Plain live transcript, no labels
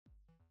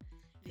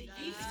The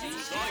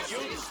Youthscape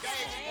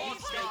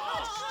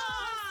Podcast.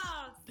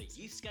 The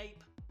Youthscape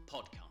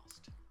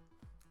Podcast.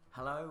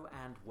 Hello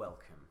and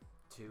welcome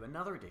to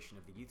another edition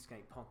of the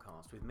Youthscape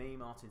Podcast with me,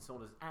 Martin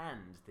Saunders,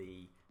 and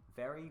the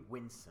very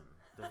winsome,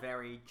 the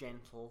very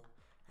gentle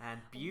and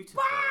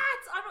beautiful.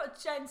 What? I'm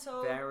not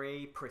gentle.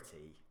 Very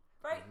pretty.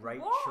 Right,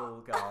 Rachel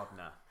what?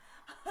 Gardner.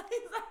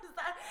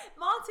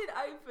 Martin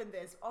opened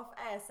this off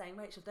air saying,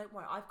 Rachel, don't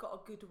worry, I've got a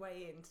good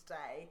way in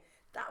today.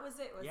 That was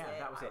it, was it? Yeah,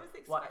 that was I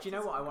it. Well, do you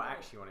know what I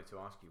actually wanted to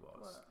ask you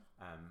was,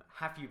 What?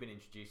 have you been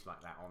introduced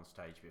like that on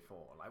stage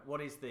before? Like, what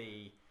is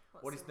the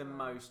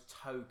most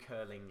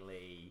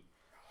toe-curlingly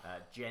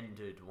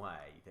gendered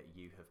way that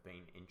you have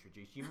been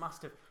introduced? You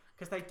must have,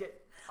 because they did.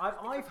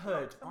 I've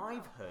heard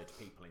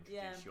people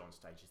introduce you on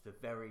stage as the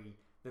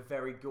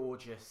very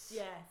gorgeous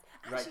Yes.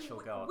 Rachel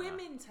Gardner.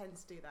 Women tend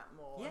to do that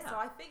more. Yeah. So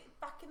I think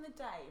back in the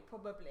day,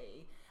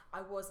 probably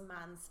I was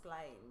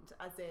mansplained,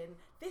 as in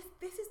this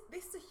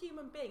is a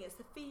human being. It's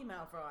the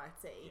female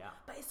variety, Yeah.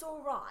 but it's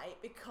all right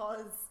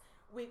because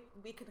we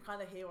can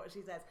kind of hear what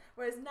she says.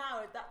 Whereas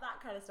now that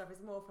kind of stuff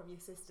is more from your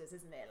sisters,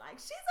 isn't it? Like,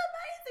 she's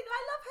amazing,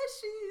 I love her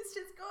shoes,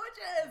 she's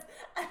gorgeous,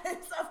 and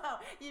somehow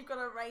you've got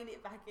to rein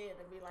it back in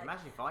and be like,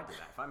 Imagine if I did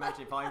that.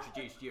 Imagine if I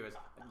introduced you as,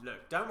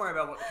 look, don't worry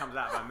about what comes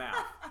out of my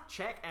mouth.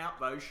 Check out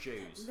those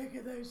shoes. look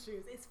at those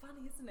shoes. It's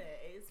funny, isn't it?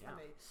 It is Yeah.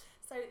 funny.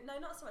 So no,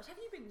 not so much. Have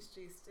you been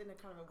introduced in a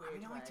kind of a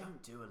weird way? I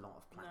don't do a lot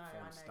of platform I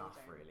know you stuff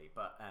don't. really,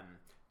 but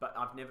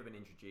I've never been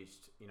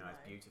introduced, as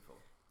beautiful.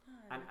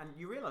 No. And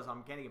you realise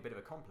I'm getting a bit of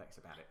a complex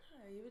about it.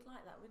 Oh, you would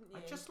like that, wouldn't you?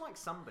 I'd just like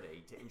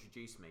somebody to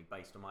introduce me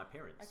based on my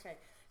appearance. Okay,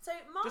 so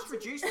Martin, Just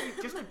reduce me,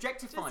 just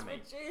objectify just me.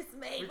 reduce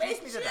me,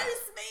 Reduce me to that.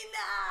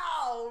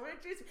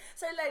 reduce me.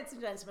 So, ladies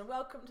and gentlemen,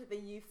 welcome to the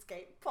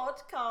Youthscape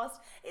Podcast.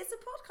 It's a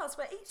podcast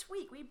where each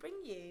week we bring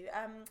you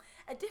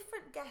a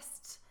different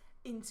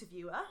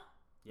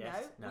we Yes.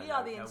 are the No,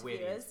 we're the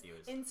interviewers,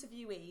 interviewers.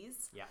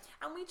 interviewees. Yeah.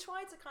 And we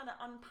try to kind of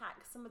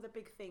unpack some of the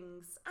big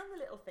things and the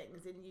little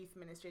things in youth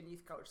ministry and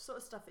youth culture, sort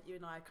of stuff that you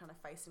and I are kind of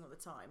facing all the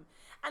time.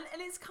 And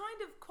it's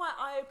kind of quite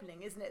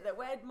eye-opening, isn't it, that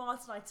where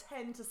Martin and I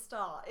tend to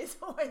start is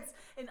always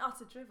in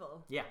utter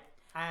drivel. Yeah,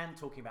 and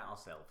talking about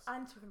ourselves.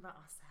 And talking about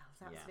ourselves,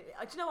 absolutely.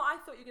 Do you know what I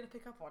thought you were going to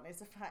pick up on is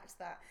the fact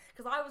that,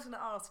 because I was going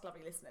to ask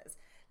lovely listeners,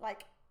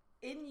 like,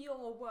 in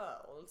your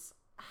world,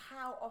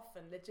 how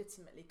often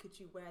legitimately could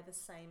you wear the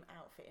same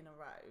outfit in a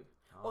row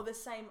or the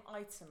same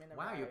item in a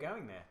row? Wow, you're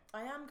going there.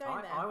 I am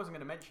going there. I wasn't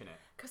going to mention it.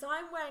 Because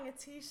I'm wearing a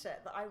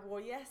t-shirt that I wore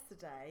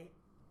yesterday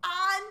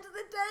and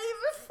the day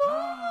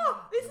before.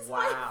 This is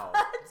Wow. my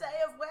third day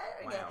of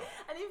wearing Wow. it.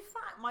 And in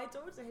fact, my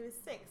daughter, who is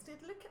 6,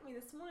 did look at me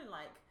this morning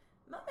like,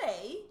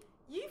 Mummy,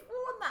 you've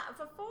worn that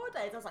for 4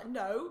 days. I was like,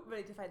 no,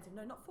 really defensive.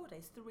 No, not 4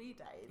 days, 3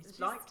 days.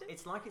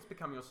 It's like it's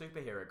become your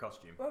superhero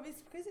costume. Well,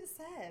 it's because it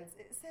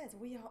says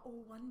we are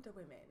all Wonder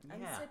Women.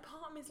 And Yeah. so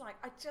part of me is like,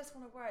 I just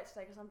want to wear it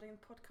today because I'm doing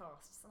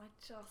podcasts and I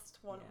just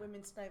want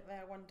women to know that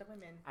they're Wonder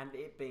Women. And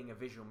it being a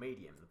visual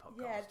medium, the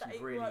podcast, Yeah, that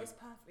you've it really works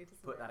perfectly,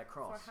 doesn't put it? that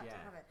across, So I had to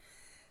yeah. have it.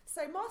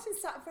 So Martin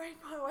sat very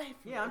far away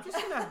from me. Yeah, I'm just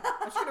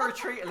gonna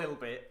retreat a little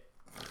bit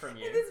from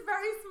you. in this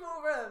very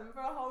small room for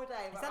a whole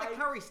day. Is that a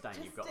curry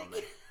stain you've got on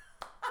there?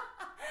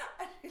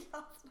 Actually,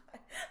 last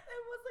night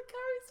there was a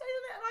curry stain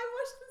on it and I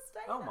washed the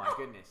stain Oh my out.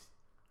 goodness.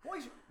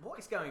 What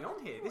is going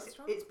on here? What's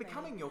wrong It's with me?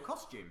 becoming your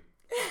costume.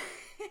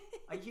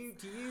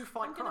 Do you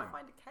fight I'm crime? going to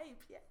find a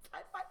cape, yeah. I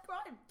fight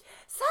crime.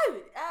 So,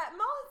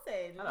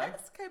 Martin, Hello.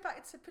 let's go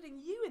back to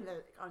putting you in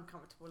the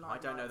uncomfortable line.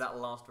 I don't know, that'll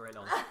last very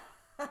long.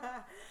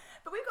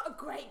 But we've got a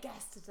great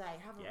guest today,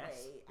 haven't Yes.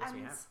 we? Yes, we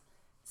And have.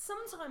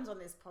 sometimes on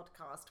this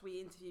podcast we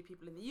interview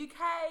people in the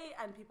UK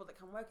and people that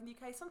come work in the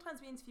UK.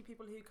 Sometimes we interview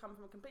people who come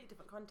from a completely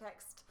different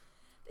context.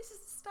 This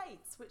is the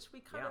States, which we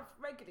kind Yeah. of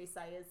regularly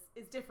say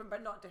is different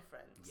but not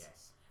different.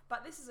 Yes.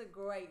 But this is a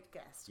great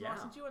guest. Yeah.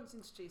 Martin, do you want to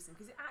introduce him?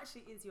 Because it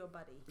actually is your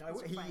buddy. No, It's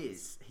your he friend.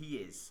 is. He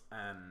is.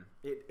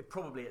 It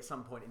probably at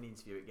some point in the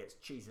interview it gets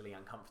cheesily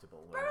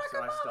uncomfortable. Barack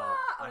So Obama!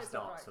 I it's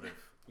start alright. sort of,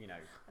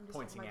 I'm just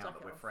pointing taking my out that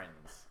jacket we're off.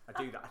 friends.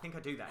 I do that. I think I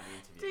do that in the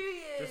interview. Do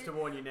you? Just to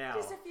warn you now.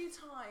 Just a few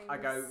times. I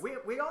go,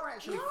 we are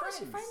actually We are friends.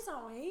 actually friends,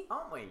 aren't we?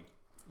 Aren't we?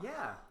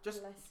 Yeah.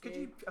 Just Bless could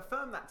you. you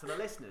affirm that to the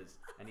listeners?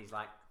 And he's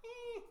like,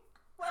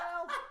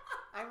 well,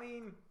 I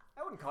mean,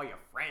 I wouldn't call you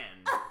a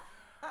friend.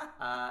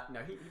 No,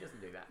 he doesn't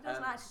do that. He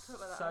doesn't actually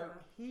talk like that So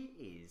either.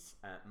 he is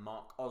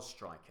Mark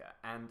Ozstriker,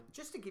 and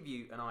just to give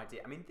you an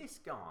idea, I mean, this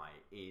guy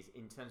is,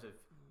 in terms of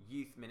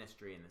youth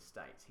ministry in the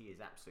States, he is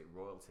absolute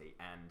royalty,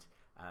 and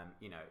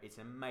it's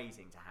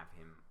amazing to have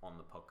him on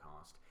the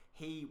podcast.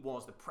 He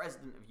was the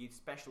president of Youth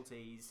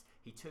Specialties.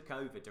 He took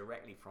over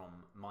directly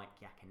from Mike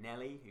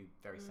Yaconelli, who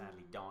very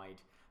sadly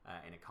died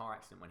in a car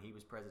accident when he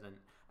was president,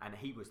 and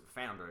he was the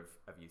founder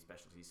of Youth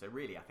Specialties. So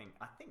really, I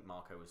think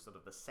Marco was sort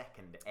of the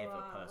second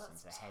ever person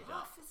to head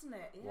up isn't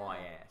it? Yeah.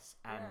 YS.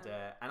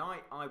 And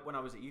I when I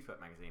was at Youth Work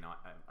magazine, I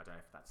don't know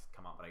if that's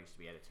come up, but I used to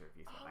be editor of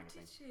Youth Work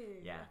magazine. Did you?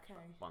 Yeah, Okay.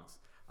 once.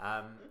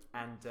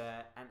 And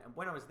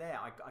when I was there,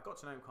 I got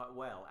to know him quite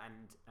well.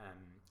 And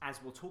as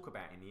we'll talk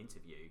about in the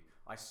interview,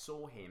 I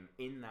saw him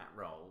in that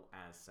role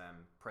as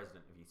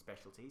president of Youth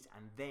Specialties,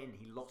 and then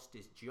he lost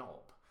his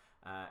job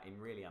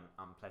in really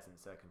unpleasant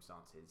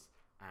circumstances,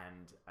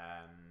 and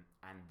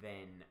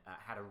then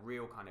had a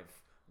real kind of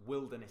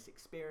wilderness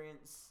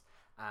experience,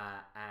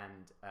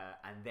 and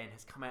then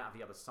has come out of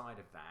the other side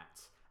of that,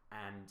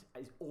 and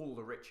is all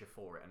the richer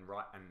for it, and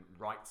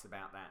writes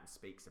about that and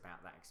speaks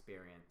about that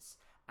experience.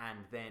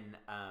 And then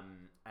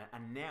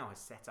and now has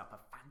set up a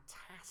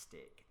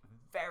fantastic,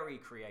 very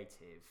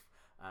creative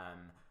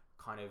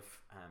kind of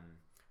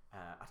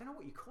I don't know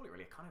what you call it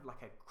really, kind of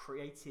like a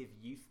creative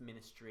youth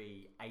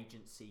ministry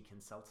agency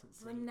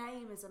consultancy. The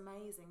name is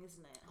amazing,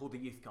 isn't it? Called the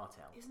Youth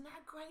Cartel. Isn't that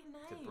a great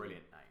name? It's a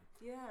brilliant name.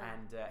 Yeah.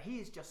 And he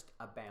is just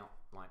about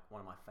like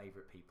one of my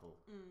favourite people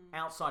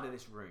outside of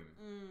this room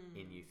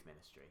in youth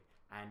ministry,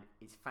 and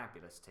it's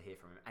fabulous to hear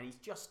from him. And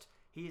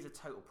he is a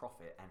total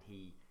prophet, and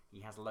he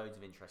has loads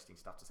of interesting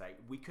stuff to say.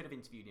 We could have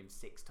interviewed him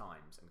 6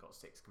 times and got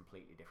 6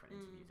 completely different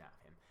interviews out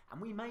of him. And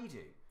we may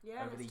do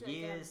over the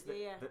years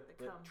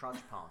that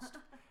trudge past.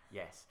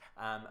 Yes.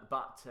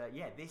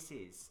 This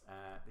is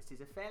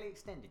a fairly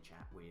extended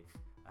chat with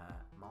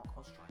Mark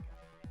Ostreicher.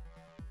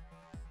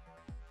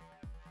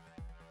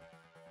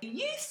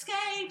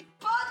 Youthscape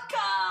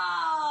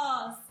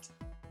Podcast!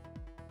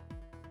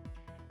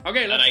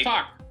 Okay, let's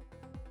talk.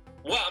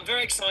 Well, I'm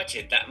very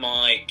excited that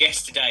my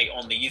guest today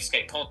on the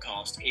Youthscape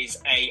podcast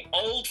is a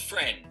old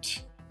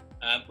friend,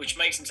 which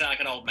makes him sound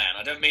like an old man.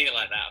 I don't mean it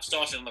like that. I've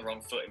started on the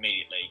wrong foot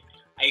immediately.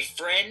 A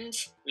friend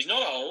who's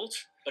not old,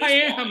 but I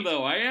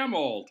am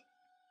old.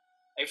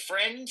 A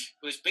friend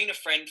who has been a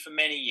friend for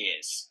many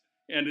years.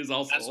 And is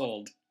also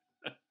old.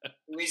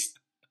 who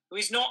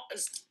is not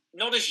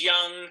as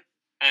young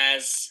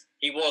as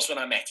he was when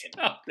I met him.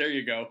 Oh, there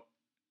you go.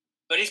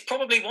 But he's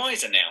probably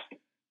wiser now.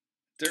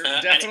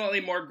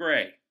 Definitely more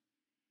grey.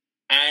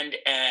 And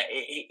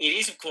it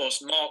is, of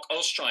course, Mark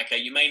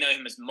Ostreicher. You may know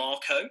him as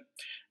Marco.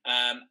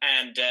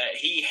 And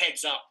he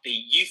heads up the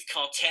Youth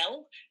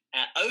Cartel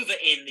over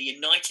in the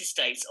United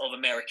States of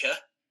America,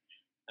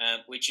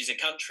 which is a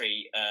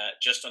country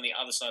just on the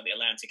other side of the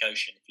Atlantic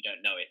Ocean, if you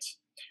don't know it.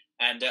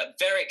 And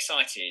very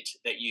excited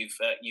that you've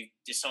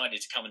decided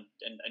to come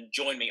and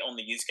join me on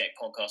the Youthscape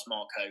podcast,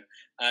 Marco.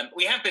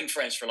 We have been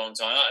friends for a long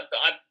time.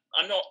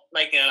 I'm not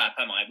making that up,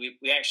 am I?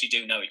 We actually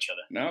do know each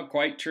other. No,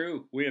 quite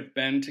true. We have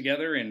been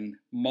together in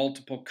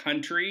multiple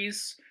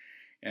countries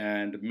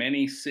and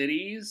many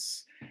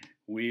cities.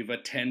 We've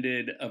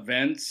attended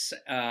events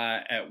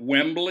at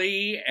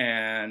Wembley,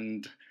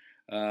 and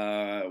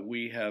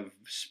we have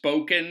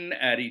spoken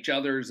at each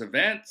other's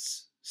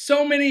events.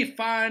 So many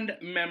fond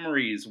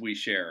memories we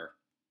share.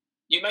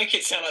 You make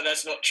it sound like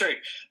that's not true.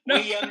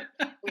 No.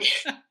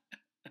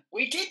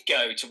 We did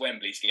go to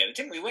Wembley together,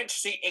 didn't we? We went to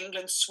see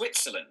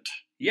England-Switzerland.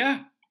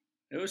 Yeah,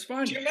 it was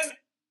fun. Do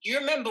you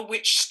remember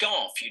which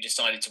scarf you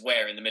decided to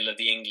wear in the middle of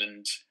the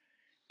England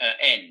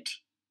end?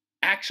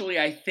 Actually,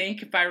 I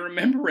think if I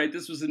remember right,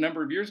 this was a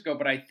number of years ago,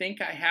 but I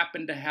think I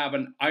happened to have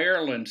an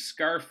Ireland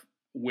scarf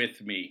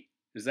with me.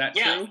 Is that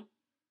true?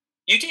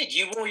 You did.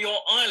 You wore your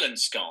Ireland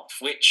scarf,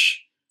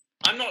 which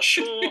I'm not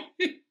sure.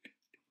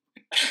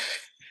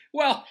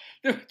 Well,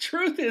 the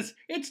truth is,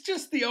 it's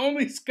just the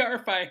only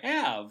scarf I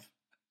have.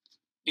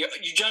 You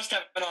just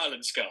have an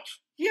Ireland scarf?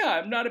 Yeah,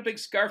 I'm not a big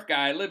scarf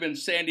guy. I live in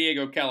San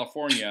Diego,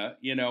 California.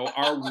 You know,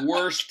 our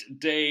worst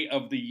day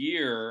of the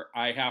year,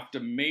 I have to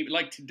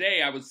like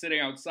today, I was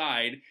sitting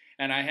outside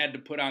and I had to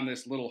put on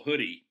this little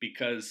hoodie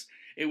because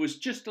it was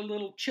just a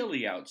little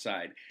chilly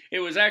outside.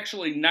 It was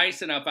actually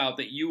nice enough out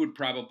that you would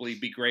probably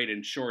be great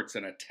in shorts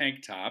and a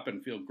tank top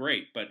and feel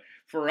great. But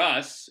for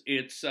us,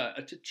 it's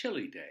a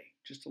chilly day.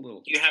 Just a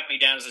little. You have me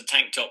down as a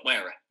tank top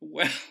wearer.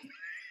 Well,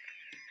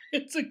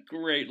 it's a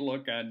great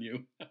look on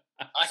you.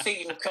 I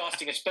think you're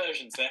casting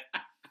aspersions there.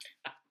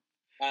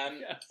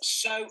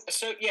 So,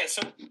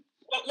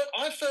 well, look,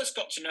 I first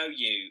got to know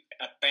you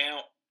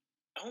about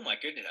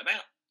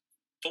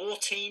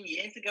 14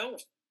 years ago,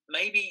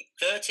 maybe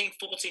 13,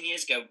 14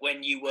 years ago,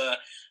 when you were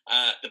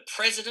the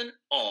president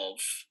of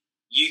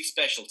Youth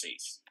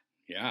Specialties.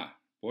 Yeah.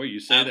 Boy,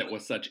 you say that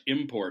with such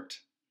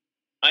import.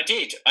 I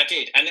did,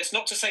 and it's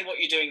not to say what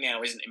you're doing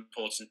now isn't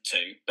important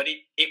too, but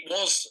it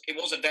was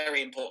a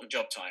very important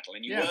job title,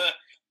 and you were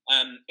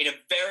in a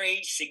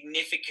very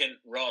significant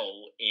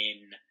role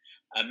in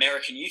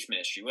American youth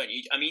ministry, weren't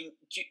you? I mean,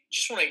 do you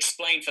just want to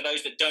explain for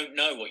those that don't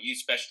know what Youth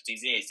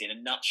Specialties is in a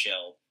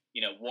nutshell?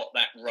 You know what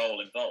that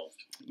role involved.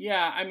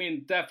 Yeah, I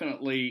mean,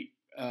 definitely.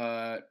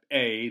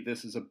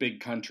 This is a big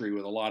country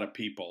with a lot of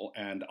people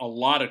and a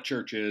lot of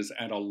churches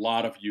and a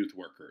lot of youth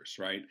workers,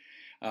 right?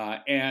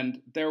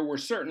 And there were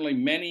certainly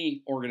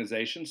many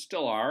organizations,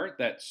 still are,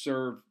 that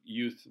serve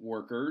youth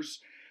workers.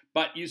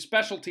 But Youth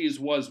Specialties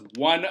was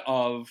one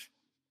of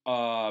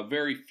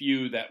very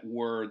few that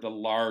were the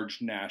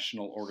large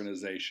national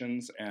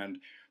organizations. And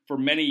for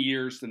many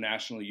years, the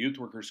National Youth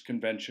Workers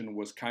Convention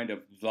was kind of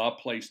the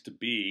place to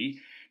be.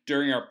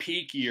 During our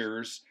peak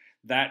years,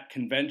 that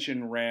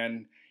convention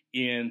ran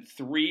in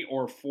 3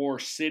 or 4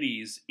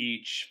 cities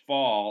each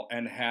fall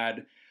and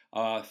had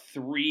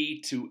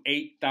 3,000 to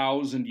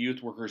 8,000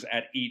 youth workers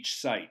at each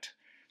site.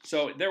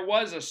 So there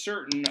was a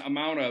certain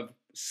amount of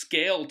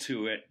scale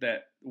to it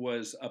that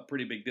was a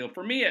pretty big deal.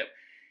 For me,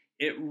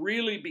 it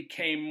really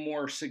became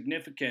more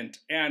significant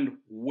and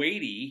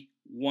weighty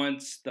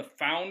once the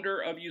founder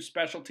of Youth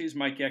Specialties,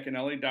 Mike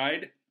Yaconelli,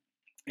 died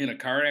in a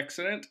car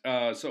accident.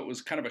 So it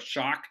was kind of a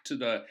shock to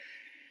the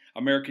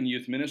American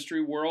youth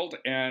ministry world,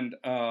 and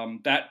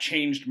that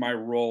changed my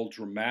role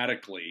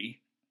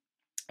dramatically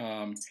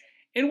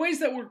in ways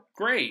that were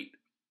great,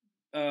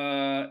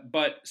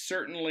 but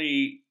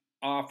certainly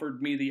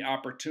offered me the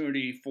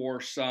opportunity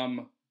for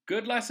some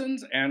good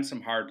lessons and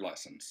some hard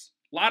lessons.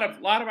 A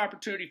lot of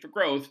opportunity for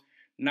growth,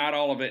 not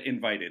all of it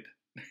invited.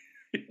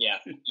 Yeah.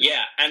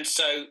 And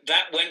so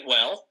that went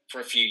well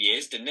for a few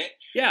years, didn't it?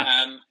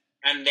 Yeah.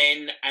 And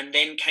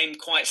then came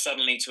quite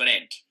suddenly to an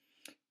end.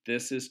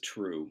 This is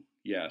true.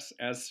 Yes,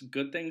 as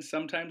good things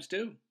sometimes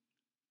do.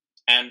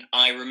 And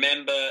I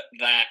remember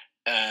that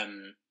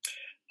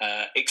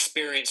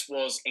experience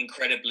was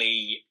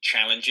incredibly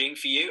challenging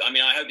for you. I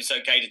mean, I hope it's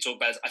okay to talk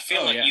about it. I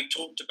feel you've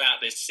talked about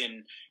this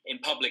in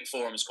public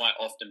forums quite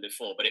often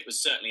before, but it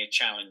was certainly a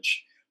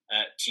challenge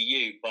to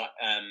you. But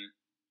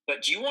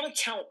do you want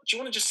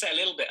to just say a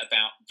little bit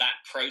about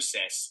that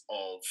process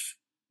of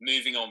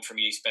moving on from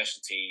Youth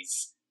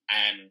Specialties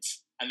and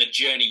the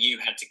journey you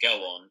had to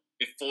go on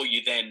before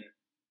you then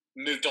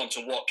moved on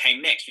to what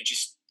came next, which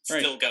is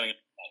still going on?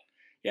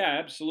 Yeah,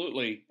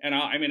 absolutely. And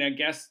I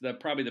guess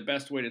probably the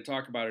best way to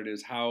talk about it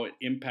is how it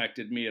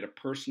impacted me at a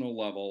personal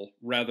level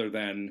rather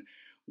than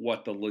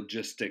what the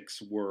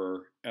logistics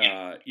were.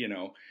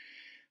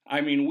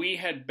 We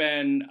had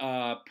been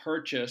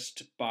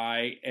purchased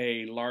by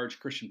a large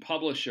Christian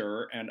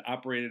publisher and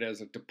operated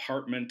as a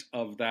department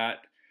of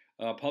that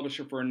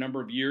publisher for a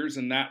number of years,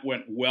 and that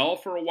went well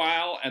for a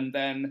while. And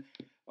then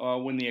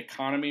when the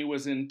economy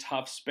was in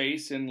tough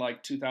space in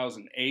like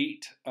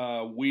 2008,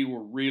 we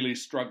were really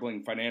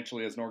struggling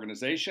financially as an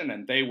organization,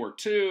 and they were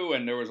too,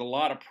 and there was a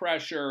lot of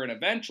pressure. And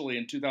eventually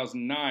in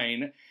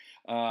 2009,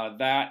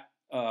 that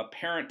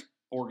parent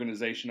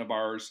organization of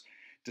ours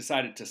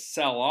decided to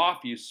sell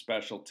off Youth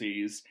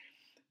Specialties,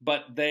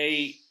 but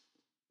they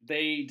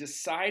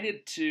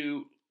decided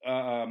to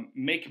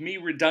make me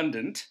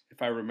redundant,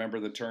 if I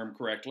remember the term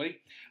correctly,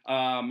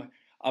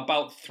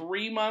 about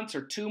 3 months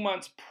or 2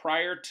 months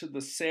prior to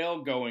the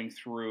sale going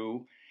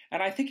through.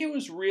 And I think it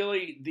was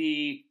really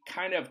the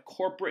kind of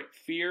corporate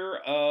fear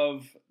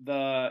of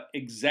the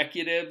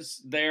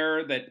executives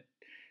there that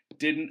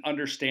didn't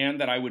understand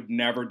that I would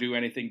never do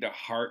anything to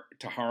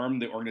harm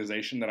the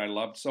organization that I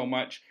loved so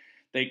much.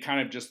 They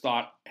kind of just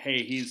thought,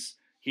 hey, he's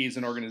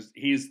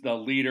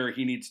the leader,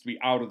 he needs to be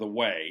out of the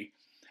way.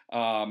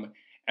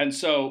 And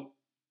so,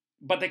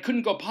 but they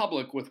couldn't go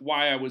public with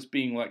why I was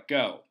being let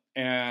go.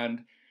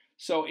 And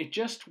so it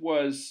just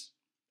was,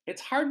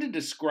 it's hard to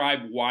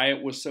describe why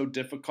it was so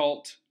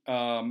difficult,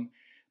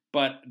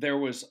 but there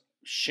was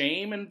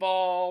shame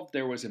involved,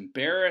 there was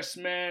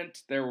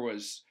embarrassment, there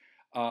was,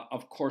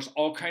 of course,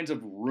 all kinds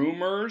of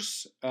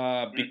rumors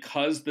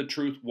because the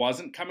truth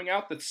wasn't coming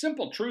out. The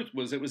simple truth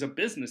was it was a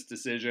business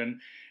decision,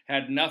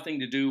 had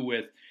nothing to do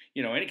with,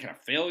 any kind of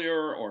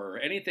failure or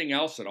anything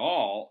else at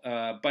all,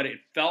 but it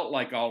felt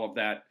like all of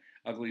that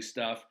ugly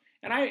stuff.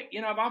 And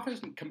I've often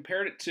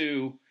compared it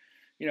to,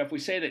 if we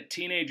say that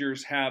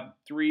teenagers have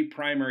 3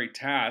 primary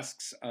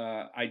tasks,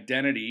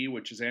 identity,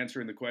 which is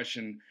answering the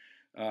question,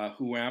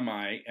 who am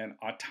I? And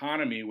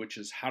autonomy, which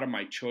is how do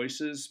my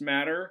choices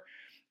matter?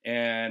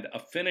 And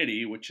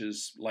affinity, which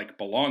is like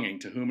belonging,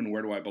 to whom and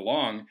where do I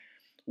belong?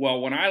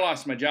 Well, when I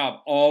lost my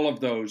job, all of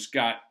those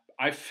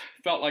I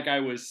felt like I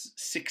was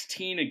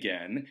 16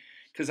 again,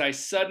 because I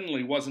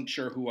suddenly wasn't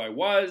sure who I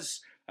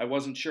was. I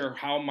wasn't sure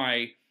how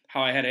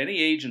I had any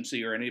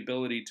agency or any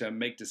ability to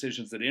make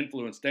decisions that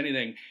influenced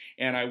anything,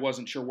 and I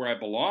wasn't sure where I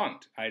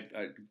belonged. I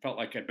felt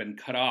like I'd been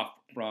cut off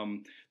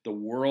from the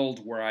world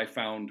where I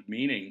found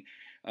meaning.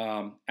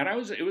 And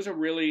it was a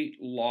really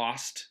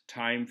lost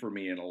time for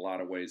me in a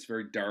lot of ways,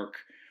 very dark.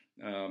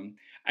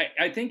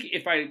 I think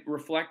if I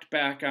reflect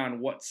back on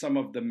what some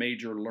of the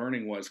major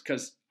learning was,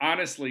 because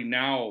honestly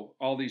now,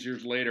 all these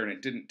years later,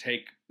 and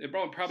it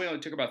probably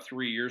only took about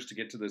 3 years to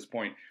get to this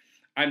point,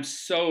 I'm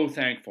so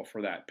thankful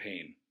for that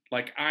pain.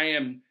 Like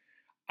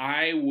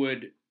I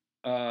would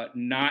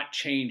not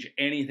change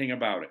anything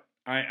about it.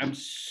 I'm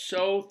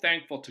so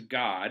thankful to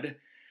God.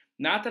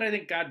 Not that I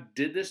think God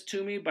did this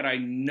to me, but I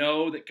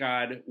know that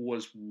God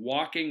was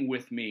walking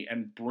with me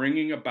and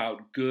bringing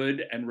about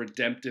good and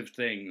redemptive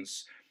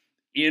things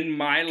in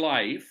my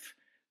life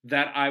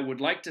that I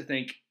would like to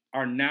think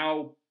are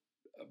now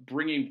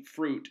bringing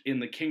fruit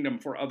in the kingdom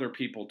for other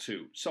people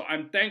too. So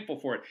I'm thankful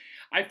for it.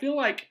 I feel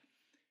like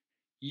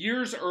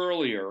years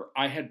earlier,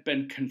 I had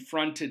been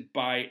confronted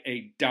by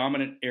a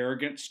dominant,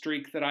 arrogant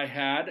streak that I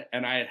had,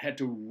 and I had had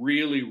to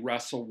really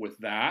wrestle with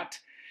that.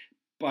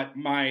 But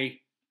my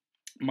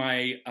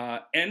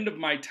end of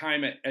my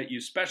time at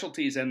Youth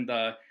Specialties and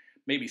the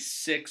maybe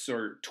 6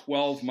 or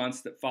 12 months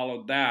that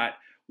followed that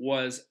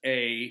was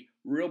a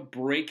real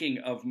breaking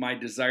of my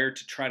desire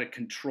to try to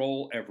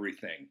control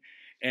everything.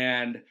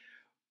 And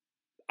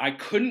I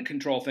couldn't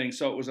control things,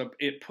 so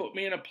it put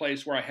me in a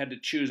place where I had to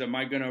choose: am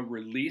I going to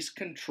release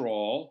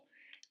control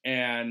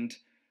and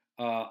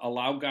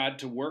allow God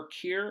to work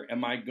here?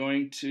 Am I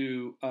going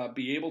to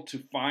be able to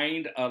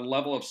find a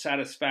level of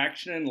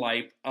satisfaction in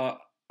life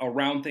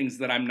around things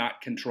that I'm not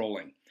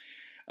controlling?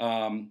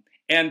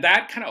 And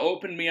that kind of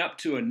opened me up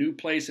to a new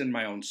place in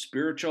my own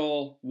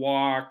spiritual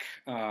walk.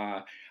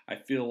 I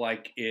feel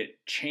like it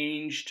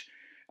changed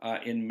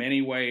in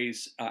many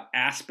ways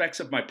aspects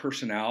of my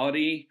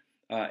personality.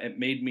 It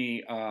made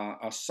me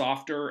a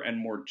softer and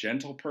more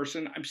gentle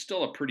person. I'm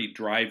still a pretty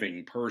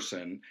driving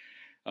person,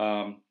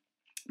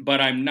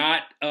 but I'm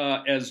not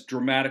as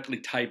dramatically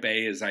type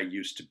A as I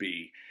used to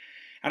be.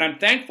 And I'm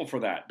thankful for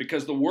that,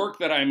 because the work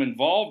that I'm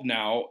involved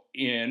now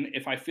in,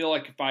 if I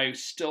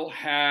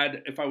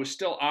was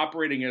still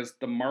operating as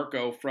the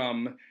Marco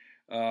from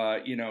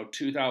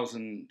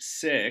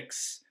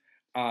 2006,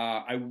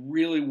 I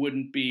really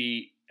wouldn't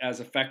be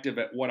as effective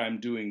at what I'm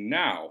doing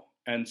now.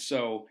 And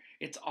so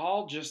it's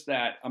all just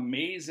that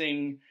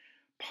amazing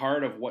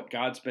part of what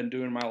God's been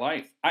doing in my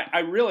life.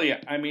 I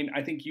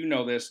think you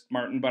know this,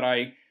 Martin, but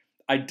I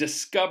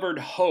discovered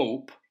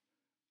hope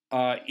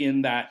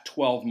in that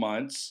 12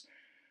 months.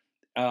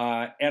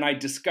 And I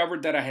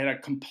discovered that I had a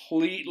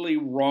completely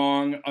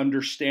wrong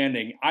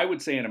understanding. I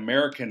would say an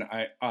American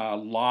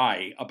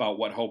lie about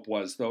what hope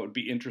was, though it would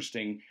be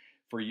interesting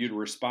for you to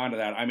respond to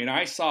that. I mean,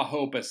 I saw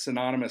hope as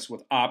synonymous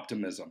with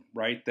optimism,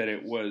 right? That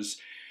it was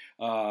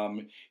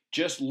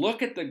just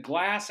look at the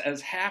glass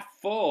as half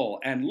full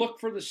and look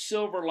for the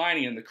silver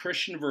lining. And the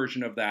Christian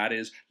version of that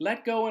is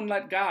let go and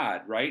let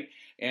God, right?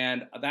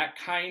 And that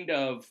kind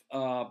of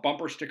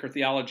bumper sticker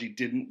theology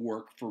didn't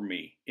work for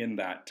me in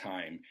that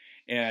time.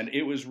 And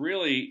it was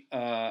really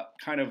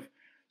kind of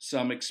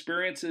some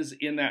experiences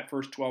in that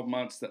first 12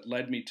 months that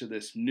led me to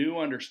this new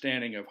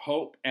understanding of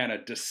hope and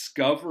a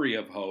discovery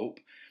of hope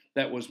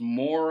that was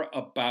more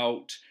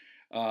about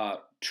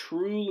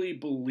truly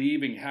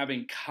believing,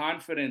 having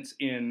confidence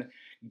in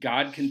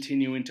God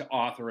continuing to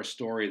author a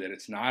story, that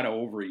it's not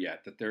over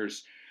yet, that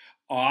there's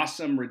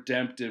awesome,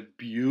 redemptive,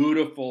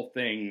 beautiful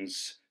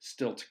things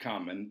still to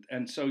come.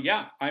 And so,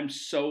 yeah, I'm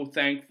so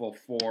thankful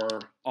for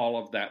all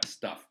of that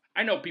stuff.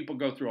 I know people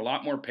go through a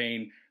lot more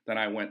pain than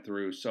I went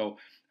through, so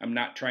I'm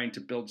not trying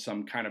to build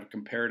some kind of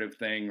comparative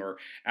thing or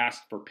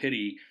ask for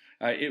pity.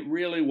 It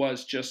really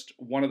was just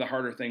one of the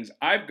harder things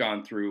I've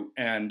gone through,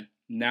 and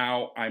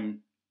now I'm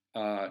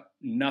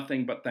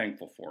nothing but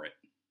thankful for it.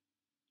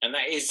 And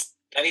that is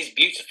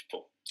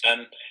beautiful.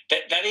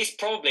 That is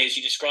probably, as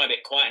you describe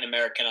it, quite an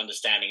American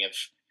understanding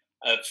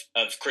of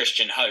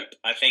Christian hope.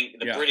 I think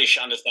the British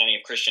understanding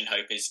of Christian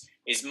hope is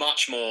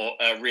much more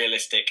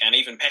realistic and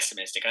even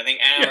pessimistic. I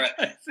think our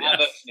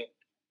version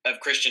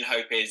of Christian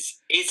hope is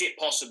it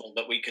possible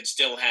that we could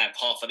still have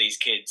half of these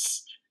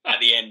kids at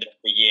the end of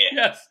the year?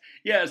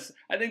 Yes.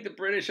 I think the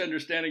British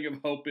understanding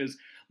of hope is,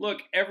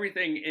 look,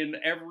 everything in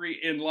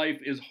life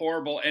is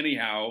horrible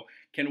anyhow.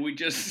 Can we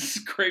just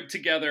scrape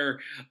together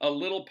a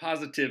little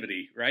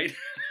positivity, right?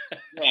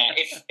 Yeah,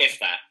 if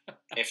that.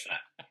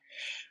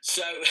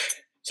 So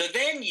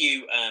then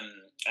you,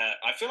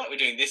 I feel like we're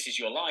doing This Is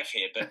Your Life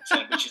here, but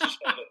which is a show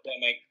that don't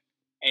make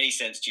any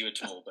sense to you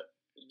at all, but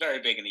very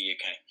big in the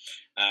UK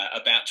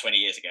about 20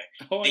 years ago.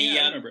 Oh, I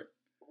remember it.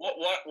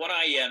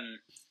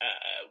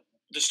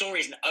 The story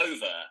isn't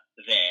over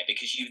there,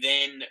 because you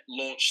then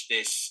launched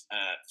this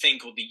thing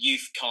called the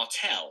Youth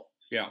Cartel,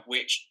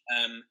 which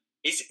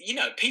is,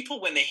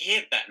 people when they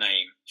hear that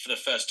name for the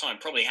first time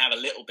probably have a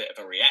little bit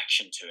of a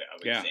reaction to it, I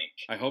would think.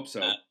 I hope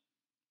so.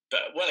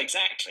 Well,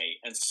 exactly.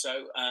 And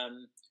so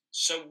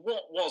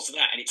what was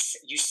that? And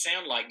you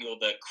sound like you're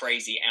the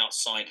crazy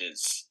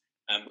outsiders,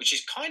 which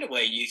is kind of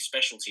where Youth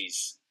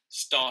Specialties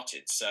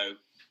started. So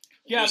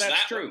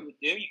that's true. What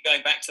you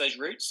going back to those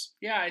roots?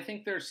 Yeah, I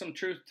think there's some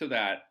truth to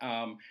that.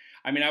 I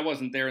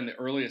wasn't there in the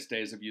earliest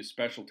days of Youth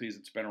Specialties.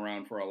 It's been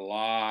around for a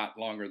lot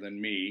longer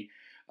than me,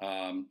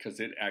 because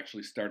it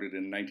actually started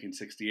in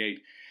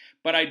 1968.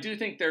 But I do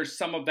think there's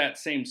some of that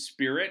same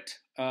spirit.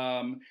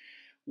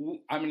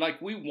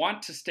 We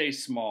want to stay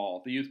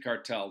small, the Youth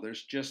Cartel.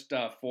 There's just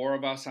 4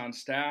 of us on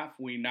staff.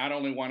 We not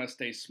only want to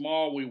stay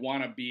small, we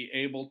want to be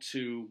able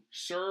to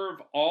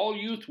serve all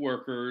youth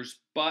workers,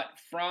 but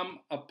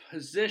from a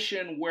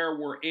position where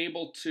we're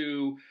able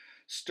to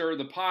stir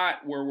the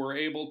pot, where we're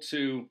able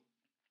to,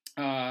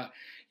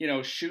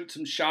 shoot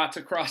some shots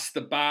across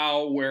the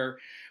bow, where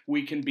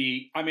we can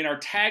be, our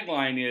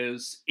tagline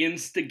is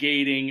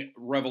instigating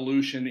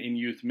revolution in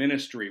youth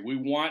ministry. We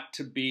want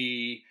to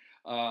be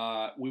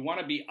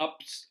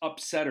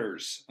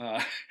upsetters.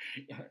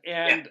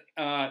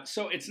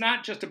 So it's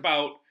not just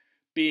about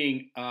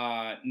being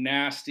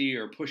nasty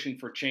or pushing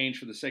for change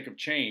for the sake of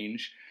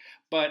change,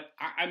 but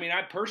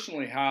I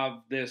personally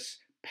have this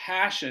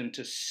passion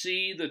to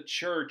see the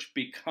church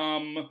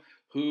become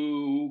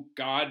who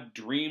God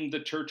dreamed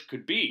the church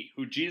could be,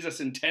 who Jesus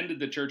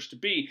intended the church to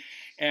be,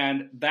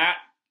 and that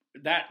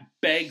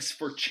begs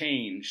for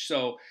change.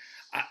 So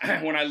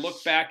when I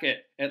look back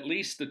at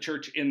least the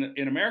church in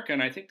America,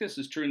 and I think this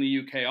is true in the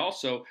UK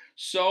also,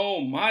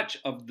 so much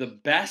of the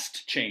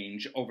best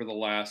change over the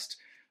last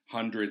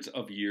hundreds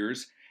of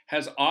years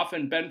has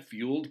often been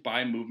fueled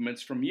by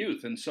movements from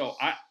youth. And so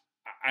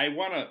I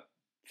want to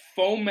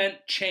foment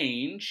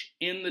change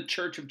in the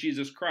Church of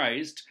Jesus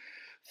Christ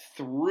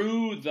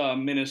through the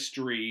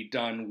ministry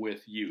done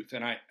with youth.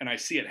 And I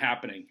see it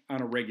happening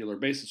on a regular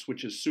basis,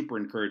 which is super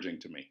encouraging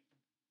to me.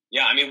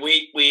 Yeah, I mean,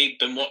 we've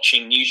been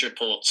watching news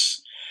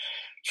reports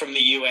from the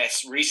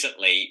US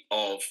recently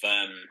of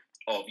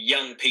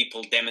young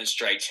people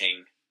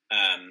demonstrating,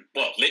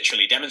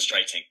 literally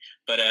demonstrating,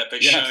 but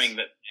yes, showing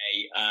that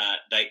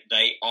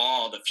they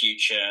are the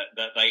future,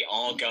 that they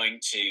are going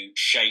to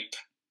shape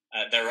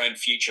their own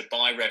future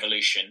by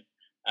revolution.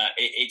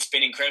 It's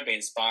been incredibly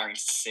inspiring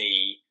to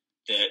see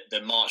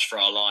the March for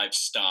Our Lives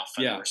stuff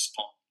and the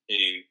response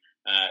to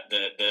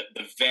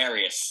the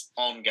various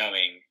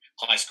ongoing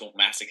high school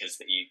massacres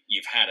that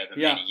you've had over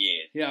many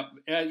years.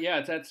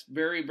 Yeah, that's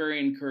very, very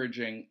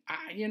encouraging.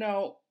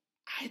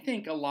 I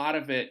think a lot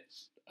of it,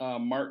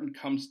 Martin,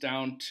 comes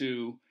down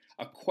to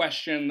a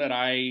question that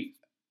I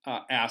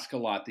ask a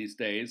lot these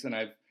days, and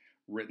I've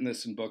written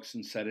this in books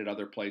and said it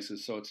other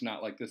places, so it's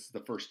not like this is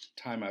the first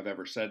time I've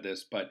ever said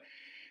this, but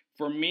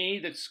for me,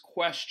 this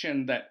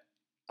question that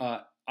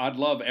I'd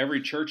love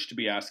every church to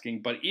be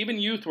asking, but even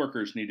youth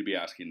workers need to be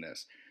asking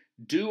this.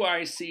 Do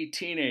I see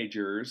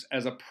teenagers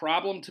as a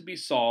problem to be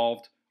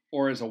solved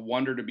or as a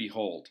wonder to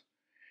behold?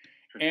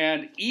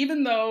 And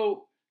even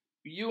though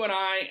you and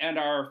I and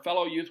our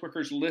fellow youth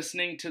workers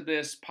listening to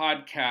this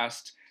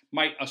podcast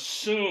might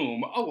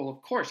assume, oh, well,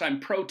 of course, I'm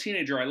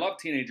pro-teenager. I love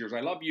teenagers. I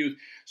love youth.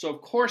 So,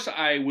 of course,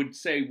 I would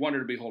say wonder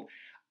to behold.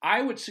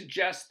 I would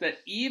suggest that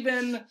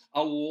even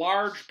a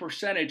large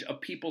percentage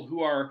of people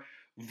who are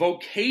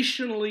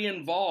vocationally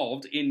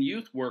involved in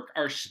youth work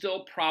are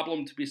still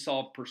problem to be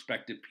solved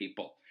perspective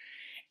people.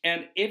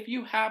 And if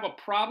you have a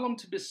problem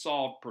to be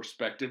solved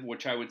perspective,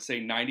 which I would say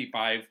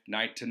 95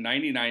 to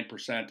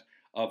 99%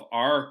 of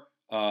our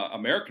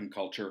American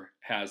culture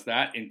has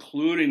that,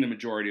 including the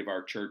majority of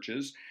our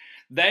churches,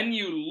 then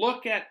you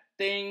look at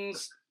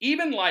things,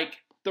 even like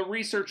the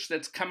research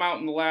that's come out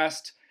in the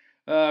last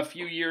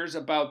few years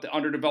about the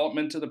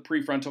underdevelopment of the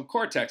prefrontal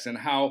cortex and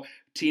how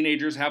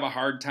teenagers have a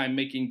hard time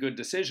making good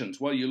decisions.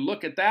 Well, you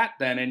look at that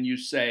then and you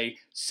say,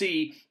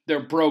 see,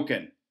 they're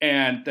broken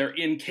and they're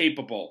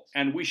incapable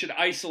and we should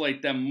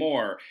isolate them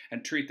more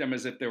and treat them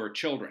as if they were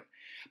children.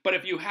 But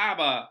if you have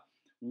a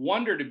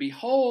wonder to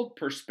behold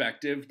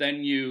perspective,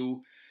 then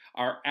you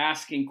are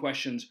asking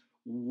questions,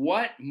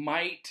 what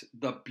might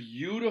the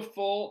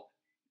beautiful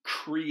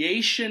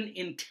creation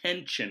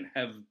intention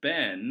have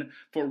been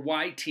for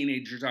why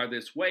teenagers are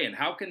this way? And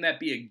how can that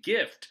be a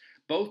gift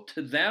both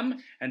to them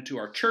and to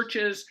our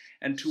churches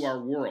and to our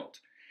world?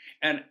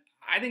 And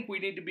I think we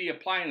need to be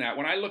applying that.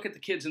 When I look at the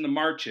kids in the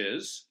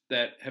marches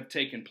that have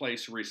taken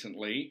place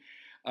recently,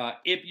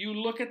 if you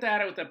look at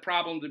that with a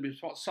problem to be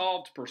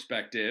solved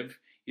perspective,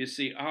 you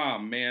see, oh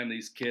man,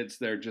 these kids,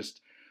 they're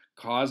just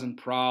causing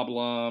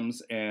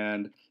problems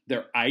and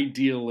they're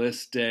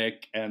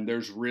idealistic and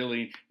there's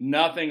really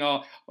nothing,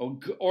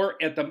 or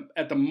at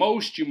the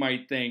most you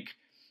might think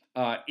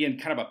in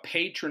kind of a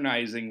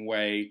patronizing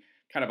way,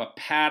 kind of a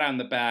pat on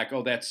the back,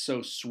 oh, that's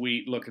so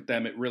sweet, look at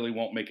them, it really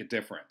won't make a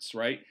difference,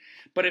 right?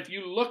 But if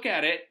you look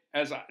at it,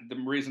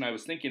 the reason I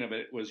was thinking of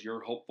it was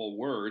your hopeful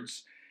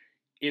words,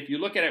 if you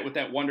look at it with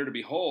that wonder to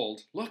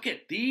behold, look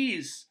at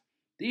these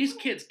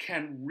kids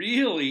can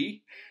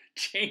really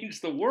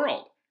change the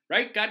world,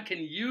 right? God can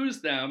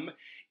use them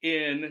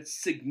in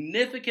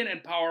significant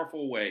and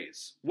powerful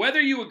ways,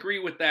 whether you agree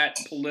with that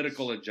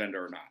political agenda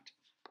or not.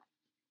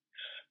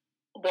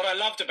 What I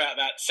loved about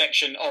that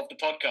section of the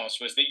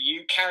podcast was that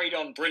you carried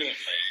on brilliantly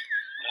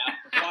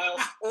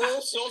whilst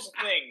all sorts of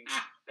things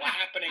were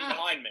happening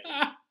behind me.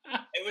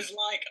 It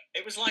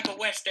was like a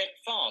West End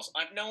farce.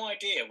 I've no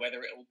idea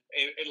whether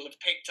it'll have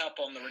picked up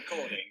on the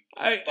recording.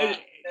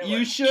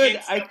 You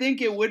should. I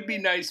think it would be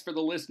nice for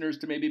the listeners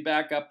to maybe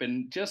back up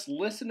and just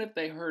listen if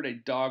they heard a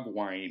dog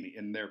whine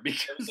in there,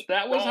 because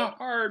that was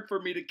hard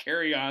for me to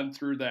carry on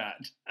through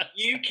that.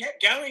 You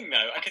kept going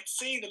though. I could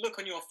see the look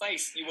on your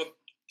face. You were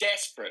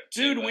desperate.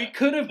 Dude, we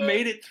could have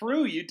made it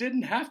through. You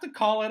didn't have to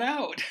call it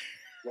out.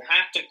 You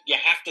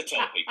have to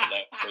tell people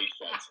they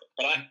appreciate it.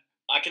 But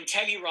I can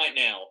tell you right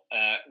now,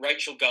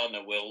 Rachel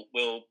Gardner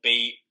will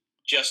be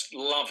just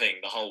loving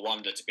the whole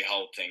wonder to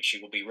behold thing. She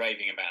will be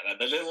raving about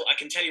that. I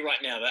can tell you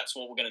right now, that's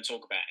what we're going to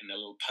talk about in the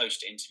little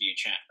post-interview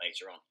chat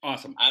later on.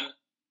 Awesome. I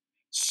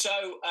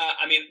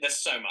mean, there's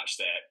so much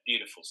there,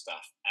 beautiful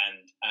stuff,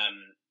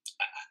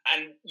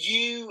 and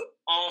you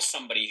are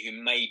somebody who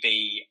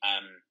maybe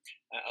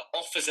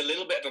offers a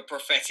little bit of a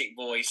prophetic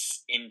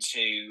voice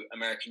into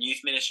American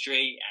youth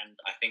ministry, and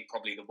I think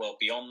probably the world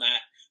beyond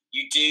that.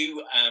 You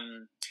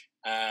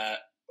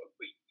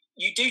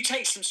do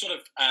take some sort of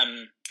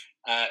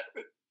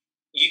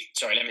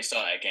sorry, let me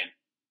start again.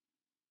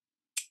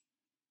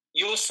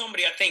 You're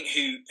somebody I think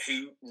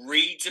who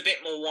reads a bit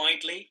more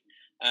widely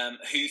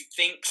who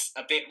thinks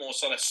a bit more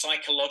sort of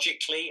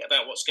psychologically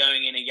about what's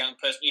going in a young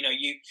person. You know,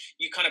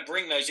 you kind of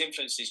bring those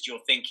influences to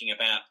your thinking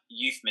about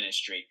youth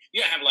ministry.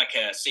 You don't have like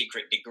a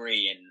secret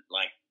degree in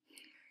like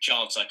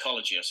child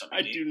psychology or something.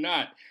 I do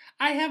not.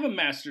 I have a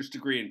master's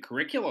degree in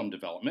curriculum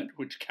development,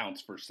 which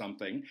counts for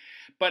something,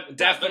 but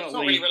definitely it's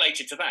not really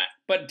related to that.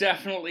 But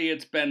definitely,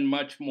 it's been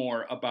much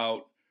more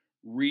about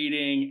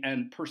reading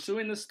and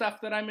pursuing the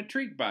stuff that I'm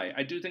intrigued by.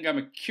 I do think I'm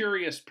a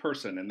curious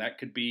person, and that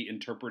could be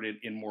interpreted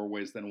in more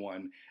ways than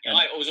one. And,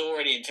 I was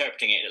already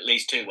interpreting it at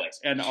least 2 ways,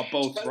 and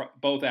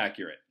both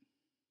accurate.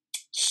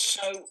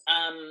 So,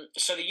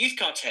 so the Youth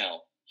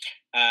Cartel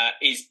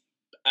is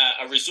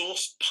a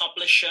resource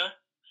publisher.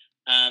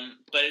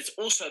 But it's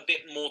also a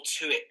bit more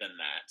to it than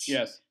that.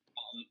 Yes.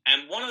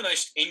 And one of the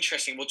most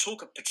interesting, we'll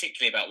talk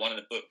particularly about one of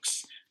the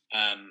books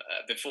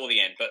before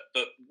the end,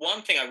 but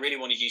one thing I really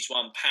wanted you to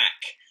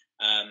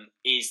unpack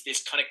is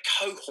this kind of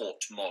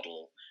cohort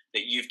model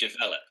that you've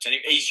developed. And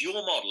it is your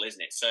model,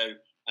 isn't it? So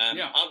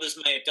others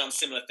may have done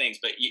similar things,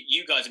 but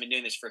you guys have been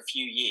doing this for a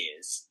few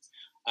years.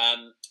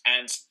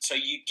 And so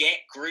you get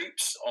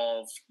groups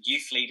of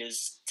youth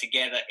leaders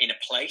together in a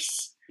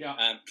place,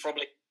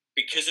 probably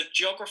because of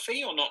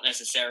geography or not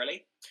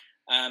necessarily,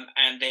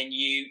 and then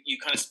you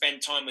kind of spend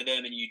time with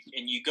them and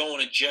you go on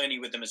a journey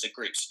with them as a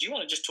group. So do you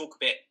want to just talk a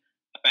bit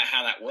about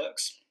how that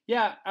works?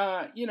 Yeah,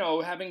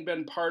 having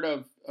been part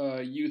of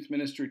youth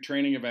ministry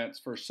training events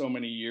for so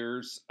many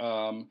years,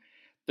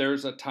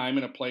 there's a time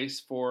and a place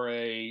for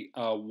a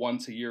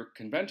once-a-year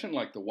convention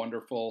like the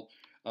wonderful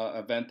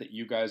event that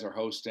you guys are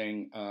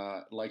hosting,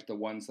 like the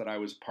ones that I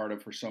was part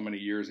of for so many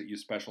years at Youth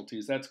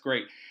Specialties. That's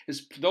great.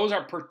 Those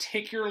are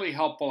particularly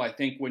helpful, I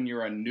think, when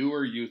you're a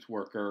newer youth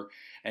worker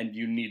and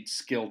you need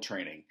skill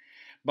training.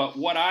 But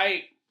what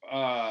I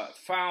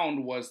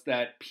found was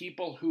that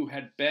people who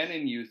had been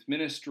in youth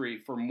ministry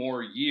for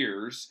more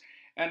years,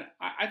 and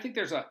I think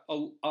there's a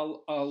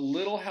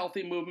little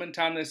healthy movement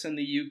on this in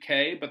the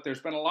UK, but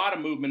there's been a lot of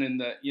movement in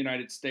the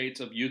United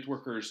States of youth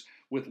workers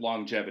with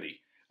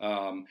longevity.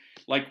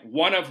 Like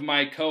one of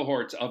my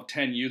cohorts of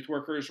 10 youth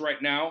workers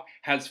right now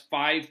has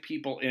 5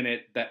 people in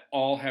it that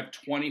all have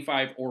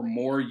 25 or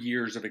more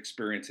years of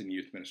experience in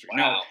youth ministry.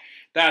 Wow.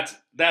 Now,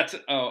 that's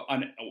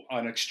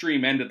an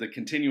extreme end of the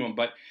continuum,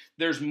 but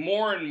there's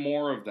more and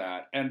more of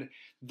that. And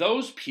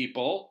those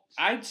people,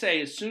 I'd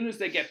say as soon as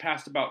they get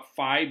past about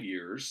 5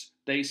 years,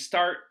 they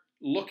start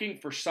looking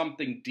for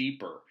something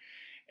deeper.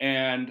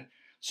 And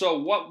so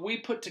what we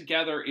put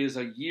together is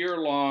a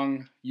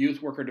year-long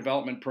youth worker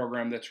development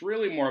program that's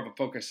really more of a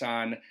focus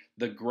on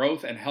the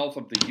growth and health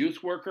of the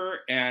youth worker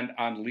and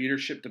on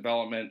leadership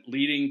development,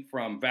 leading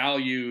from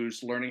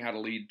values, learning how to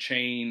lead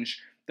change,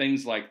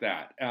 things like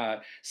that.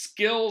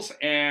 Skills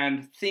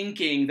and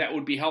thinking that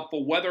would be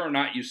helpful whether or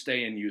not you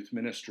stay in youth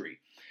ministry.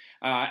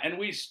 And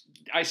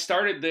I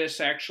started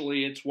this,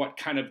 actually, it's what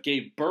kind of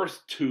gave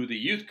birth to the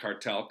Youth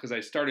Cartel, because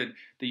I started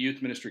the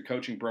youth ministry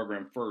coaching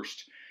program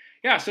first.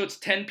 Yeah, so it's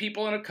 10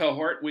 people in a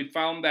cohort. We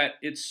found that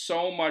it's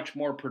so much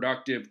more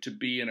productive to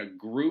be in a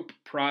group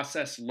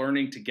process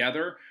learning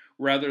together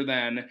rather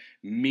than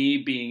me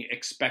being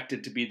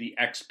expected to be the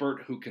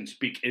expert who can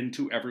speak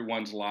into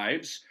everyone's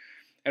lives.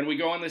 And we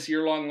go on this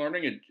year-long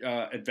learning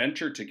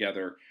adventure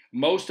together.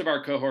 Most of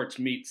our cohorts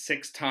meet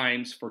 6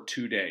 times for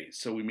 2 days.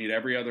 So we meet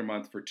every other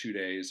month for 2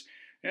 days.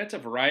 And it's a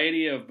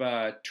variety of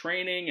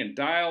training and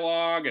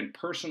dialogue and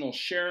personal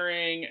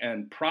sharing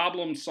and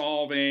problem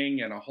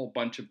solving and a whole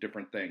bunch of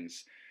different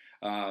things.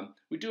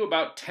 We do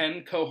about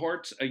 10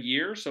 cohorts a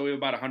year, so we have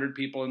about 100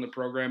 people in the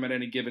program at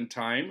any given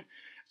time.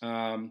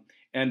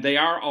 And they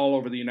are all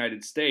over the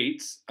United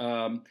States.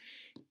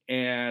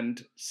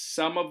 And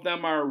some of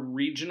them are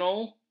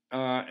regional,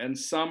 and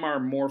some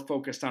are more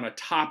focused on a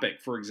topic.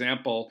 For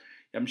example,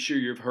 I'm sure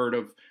you've heard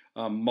of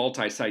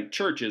multi-site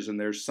churches, and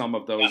there's some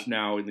of those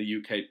now in the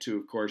UK too,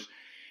 of course.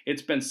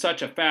 It's been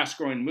such a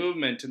fast-growing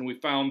movement, and we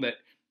found that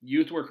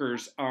youth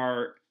workers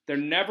they're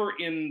never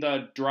in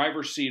the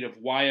driver's seat of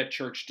why a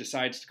church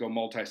decides to go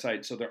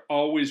multi-site, so they're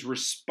always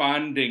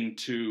responding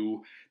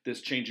to this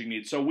changing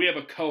need. So we have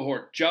a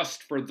cohort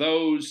just for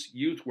those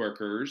youth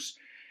workers.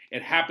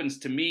 It happens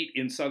to meet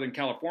in Southern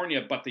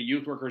California, but the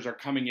youth workers are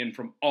coming in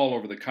from all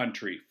over the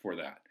country for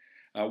that,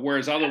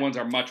 whereas other ones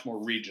are much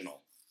more regional.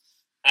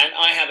 And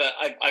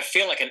I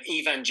feel like an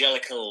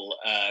evangelical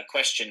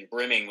question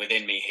brimming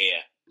within me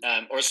here,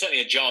 or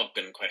certainly a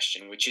jargon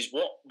question, which is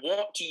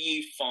what do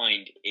you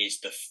find is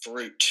the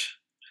fruit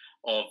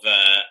of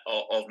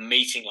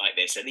meeting like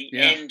this at the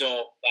end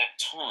of that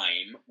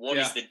time? What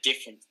is the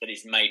difference that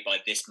is made by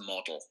this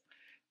model?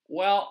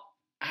 Well,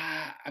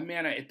 I'm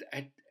going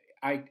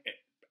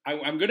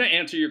to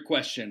answer your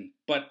question,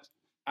 but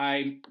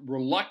I'm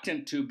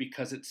reluctant to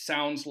because it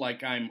sounds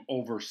like I'm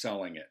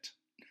overselling it.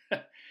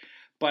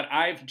 But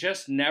I've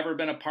just never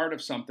been a part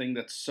of something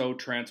that's so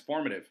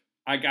transformative.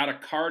 I got a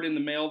card in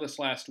the mail this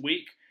last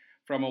week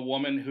from a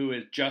woman who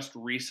has just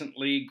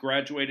recently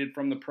graduated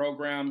from the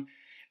program,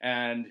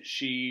 and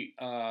she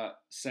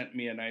sent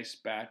me a nice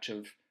batch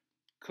of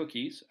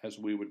cookies, as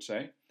we would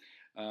say.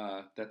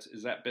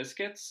 Is that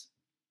biscuits?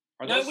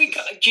 No,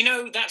 do you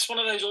know, that's one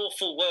of those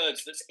awful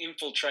words that's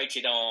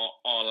infiltrated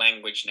our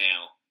language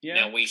now. Yeah.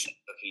 Now we say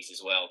cookies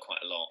as well quite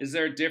a lot. Is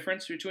there a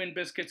difference between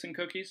biscuits and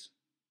cookies?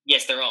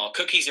 Yes, there are.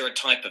 Cookies are a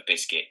type of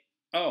biscuit.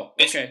 Oh,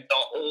 biscuits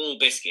are all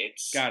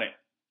biscuits. Got it.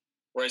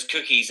 Whereas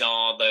cookies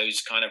are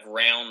those kind of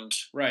round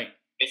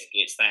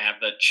biscuits that have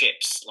the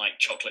chips, like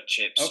chocolate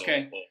chips.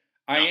 Okay. Or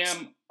I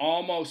am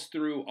almost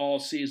through all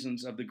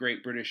seasons of the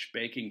Great British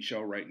Baking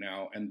Show right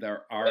now, and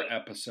there are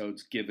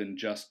episodes given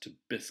just to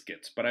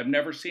biscuits, but I've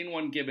never seen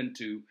one given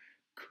to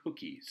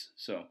cookies.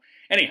 So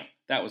anyhow,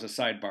 that was a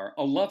sidebar.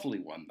 A lovely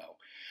one, though.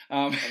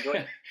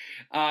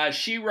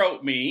 She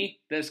wrote me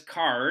this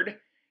card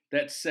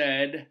that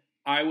said,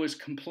 I was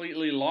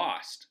completely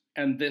lost,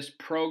 and this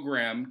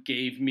program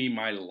gave me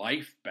my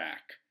life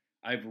back.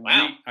 I've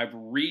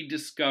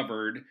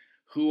rediscovered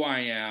who I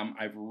am.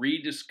 I've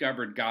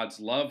rediscovered God's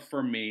love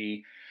for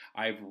me.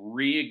 I've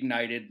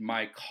reignited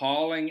my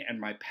calling and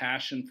my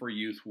passion for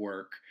youth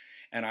work,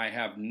 and I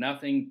have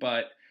nothing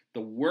but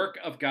the work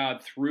of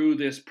God through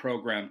this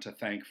program to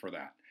thank for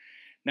that.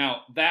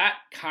 Now, that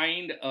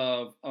kind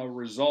of a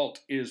result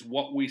is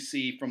what we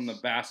see from the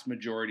vast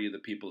majority of the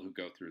people who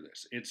go through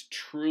this. It's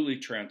truly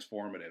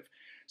transformative.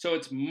 So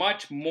it's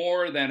much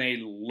more than a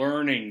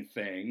learning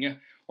thing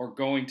or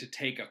going to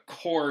take a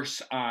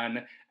course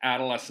on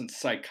adolescent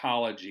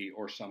psychology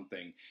or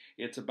something.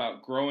 It's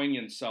about growing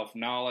in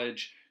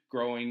self-knowledge,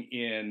 growing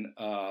in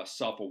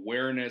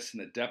self-awareness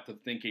and the depth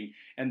of thinking.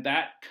 And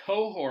that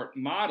cohort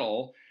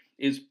model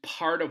is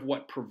part of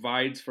what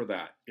provides for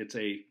that. It's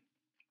a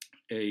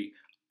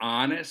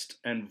honest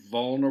and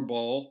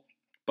vulnerable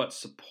but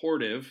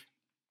supportive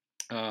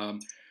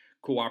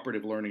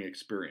cooperative learning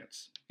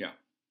experience. Yeah.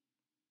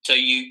 So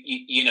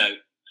you know,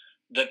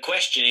 the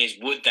question is,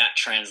 would that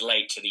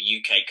translate to the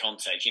UK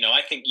context? You know,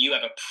 I think you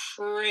have a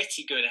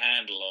pretty good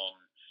handle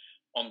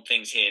on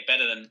things here,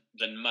 better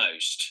than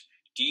most.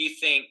 Do you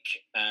think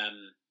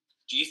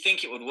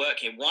it would work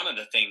here? One of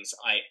the things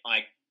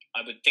I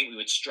would think we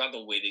would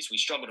struggle with is we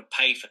struggle to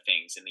pay for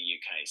things in the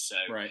UK. So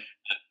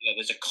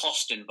there's a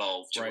cost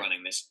involved to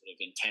running this sort of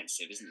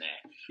intensive, isn't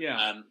there?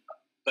 Yeah.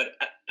 But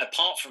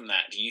apart from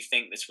that, do you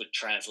think this would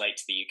translate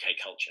to the UK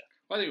culture?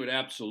 I think it would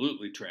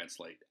absolutely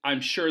translate.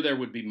 I'm sure there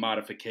would be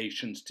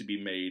modifications to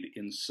be made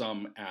in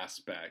some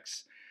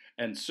aspects.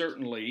 And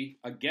certainly,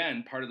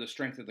 again, part of the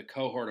strength of the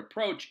cohort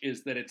approach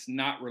is that it's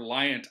not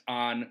reliant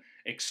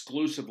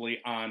exclusively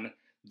on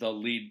the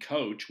lead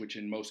coach, which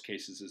in most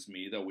cases is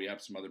me, though we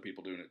have some other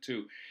people doing it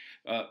too,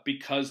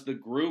 because the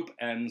group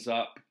ends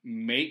up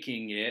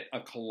making it a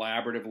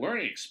collaborative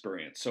learning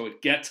experience. So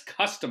it gets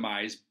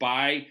customized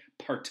by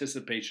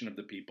participation of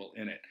the people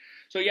in it.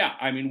 So yeah,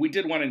 I mean, we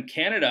did one in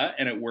Canada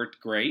and it worked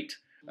great.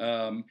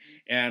 And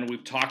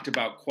we've talked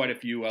about quite a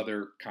few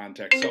other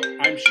contexts. So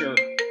I'm sure,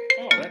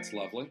 oh, that's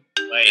lovely.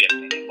 Wait a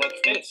minute,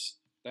 what's this?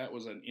 That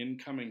was an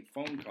incoming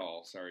phone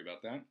call. Sorry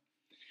about that.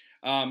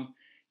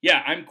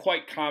 Yeah, I'm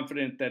quite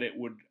confident that it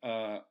would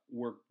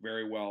work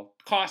very well.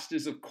 Cost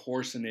is, of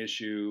course, an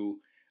issue,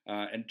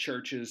 and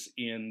churches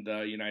in the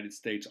United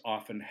States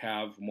often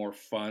have more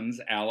funds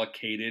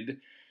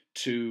allocated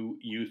to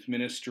youth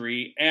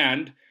ministry,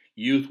 and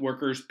youth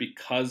workers,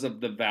 because of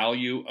the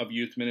value of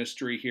youth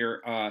ministry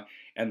here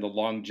and the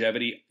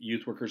longevity,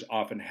 youth workers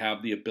often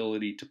have the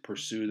ability to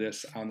pursue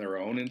this on their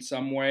own in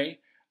some way,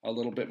 a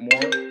little bit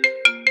more.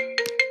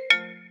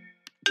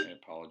 I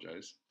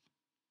apologize.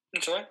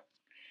 That's all right.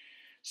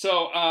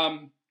 So,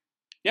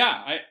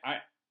 yeah,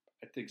 I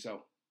think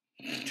so.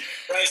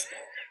 Right.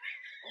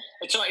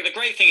 It's like the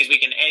great thing is we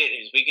can edit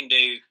this. We can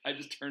do. I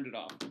just turned it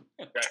off.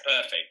 Right,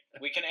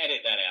 perfect. We can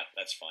edit that out.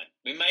 That's fine.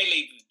 We may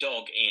leave the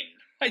dog in.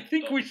 I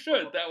think we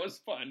should. That was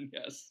fun.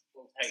 Yes.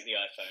 We'll take the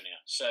iPhone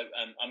out. So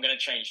I'm going to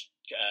change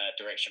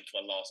direction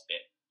for the last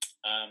bit.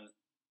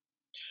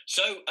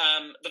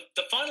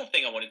 The final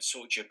thing I wanted to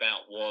talk to you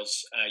about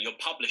was your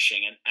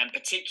publishing, and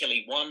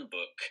particularly one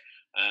book.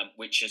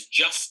 Which has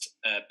just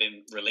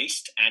been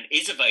released and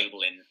is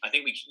available in. I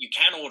think you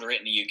can order it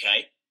in the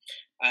UK,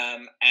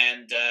 and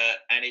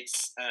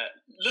it's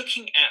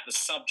looking at the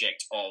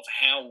subject of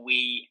how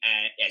we,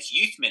 as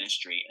youth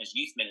ministry, as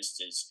youth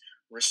ministers,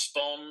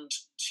 respond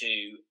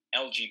to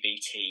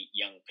LGBT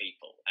young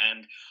people.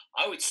 And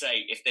I would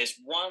say, if there's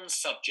one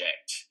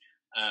subject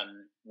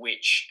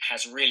which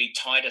has really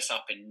tied us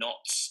up in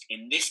knots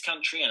in this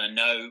country, and I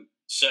know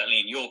certainly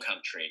in your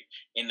country,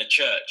 in the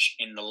church,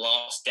 in the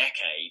last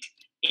decade,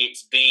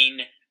 it's been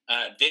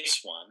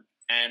this one.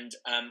 And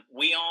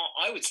we are,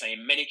 I would say,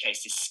 in many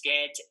cases,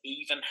 scared to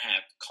even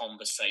have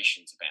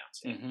conversations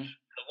about it. Mm-hmm.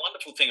 The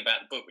wonderful thing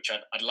about the book, which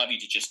I'd love you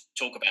to just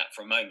talk about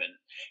for a moment,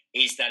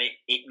 is that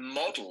it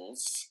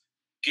models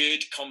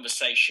good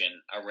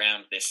conversation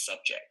around this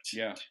subject.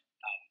 Yeah.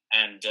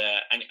 And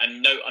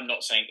no, I'm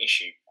not saying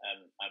issue.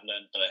 I've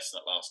learned the lesson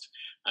at last.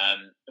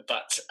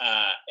 But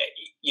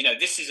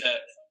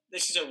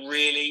this is a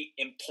really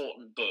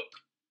important book,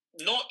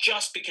 not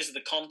just because of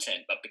the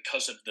content, but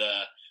because of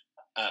the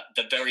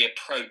very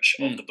approach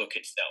of the book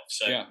itself.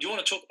 So do you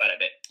want to talk about it a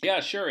bit?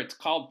 Yeah, sure. It's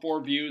called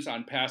 4 Views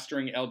on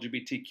Pastoring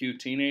LGBTQ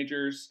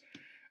Teenagers.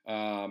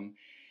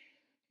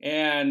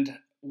 And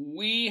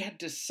we had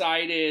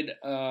decided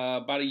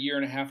about a year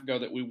and a half ago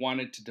that we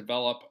wanted to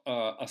develop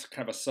a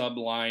kind of a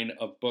subline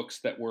of books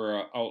that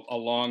were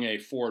along a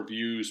Four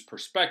Views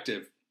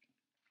perspective.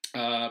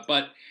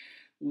 But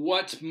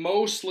what's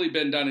mostly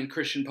been done in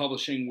Christian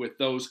publishing with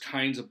those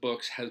kinds of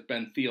books has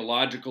been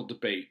theological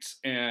debates.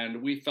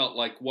 And we felt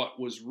like what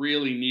was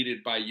really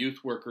needed by youth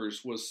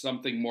workers was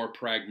something more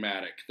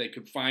pragmatic. They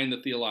could find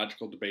the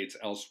theological debates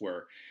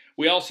elsewhere.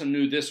 We also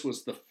knew this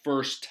was the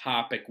first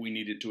topic we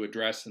needed to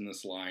address in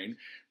this line.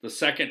 The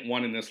second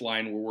one in this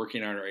line we're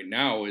working on right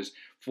now is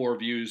Four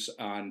Views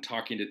on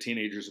talking to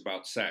teenagers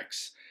about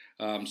sex.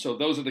 So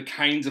those are the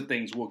kinds of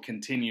things we'll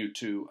continue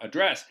to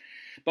address.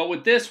 But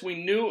with this,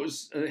 we knew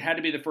it had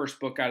to be the first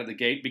book out of the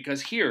gate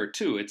because here,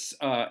 too,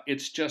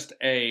 it's just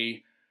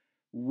a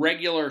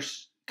regular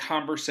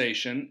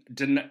conversation.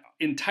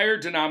 Entire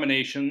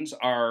denominations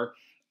are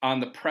on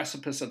the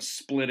precipice of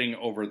splitting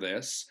over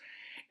this.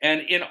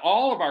 And in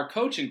all of our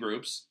coaching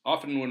groups,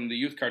 often when the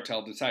Youth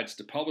Cartel decides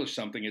to publish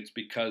something, it's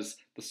because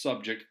the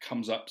subject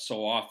comes up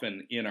so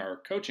often in our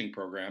coaching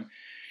program.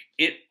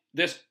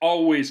 This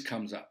always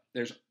comes up.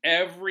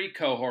 Every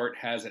cohort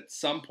has at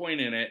some point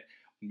in it,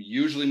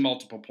 usually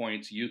multiple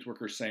points, youth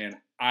workers saying,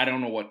 I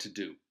don't know what to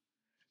do.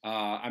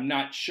 I'm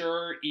not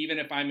sure even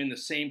if I'm in the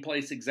same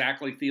place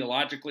exactly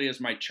theologically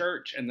as my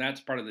church, and that's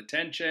part of the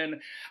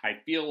tension. I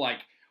feel like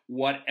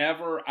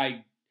whatever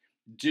I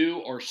do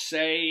or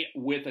say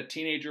with a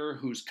teenager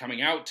who's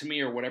coming out to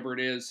me or whatever it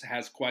is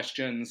has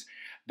questions,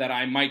 that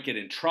I might get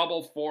in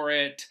trouble for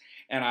it.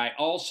 And I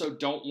also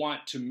don't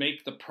want to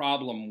make the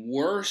problem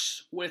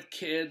worse with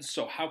kids.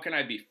 So how can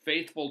I be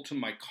faithful to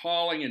my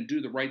calling and do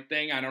the right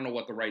thing? I don't know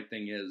what the right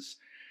thing is.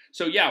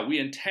 So yeah, we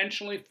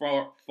intentionally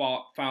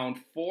found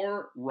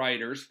four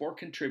writers, four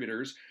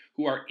contributors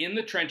who are in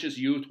the trenches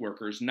youth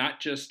workers, not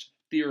just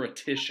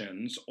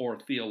theoreticians or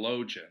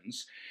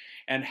theologians,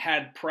 and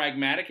had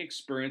pragmatic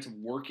experience of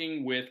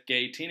working with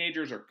gay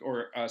teenagers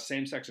or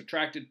same-sex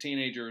attracted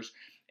teenagers,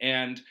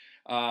 and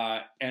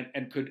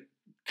could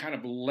kind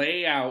of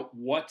lay out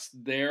what's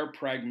their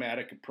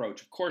pragmatic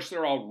approach. Of course,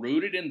 they're all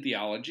rooted in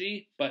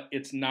theology, but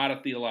it's not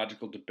a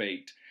theological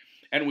debate.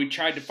 And we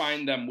tried to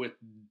find them with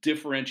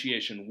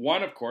differentiation.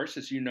 One, of course,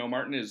 as you know,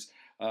 Martin, is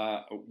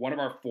one of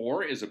our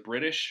four is a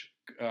British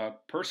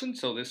person.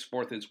 So this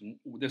book is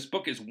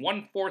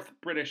 1/4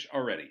 British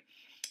already.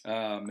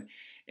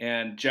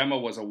 And Gemma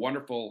was a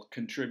wonderful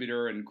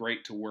contributor and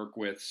great to work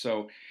with.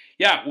 So,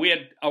 yeah, we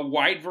had a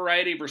wide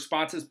variety of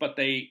responses, but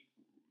they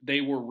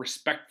were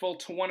respectful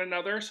to one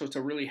another. So it's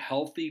a really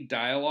healthy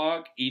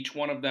dialogue. Each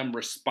one of them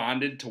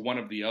responded to one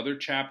of the other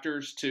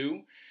chapters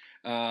too.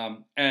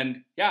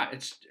 And yeah,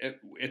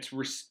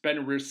 it's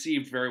been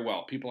received very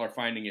well. People are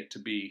finding it to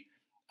be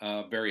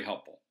very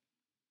helpful.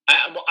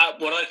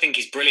 What I think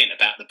is brilliant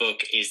about the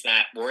book is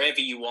that wherever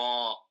you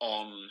are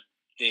on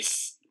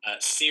this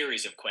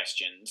series of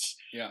questions,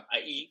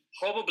 you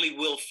probably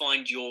will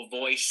find your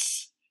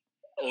voice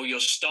or your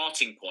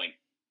starting point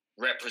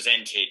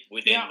represented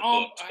within the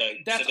book.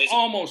 That's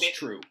almost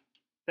true.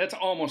 That's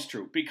almost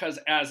true because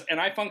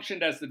I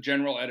functioned as the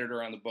general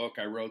editor on the book.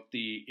 I wrote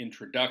the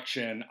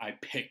introduction, I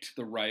picked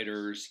the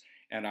writers,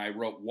 and I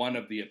wrote one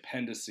of the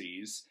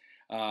appendices.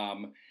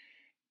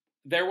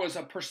 There was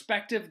a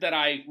perspective that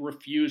I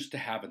refused to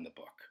have in the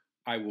book.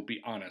 I will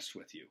be honest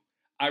with you.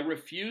 I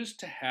refused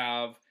to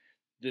have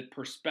the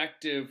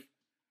perspective.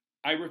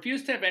 I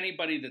refused to have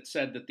anybody that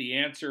said that the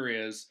answer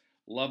is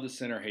love the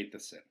sin or hate the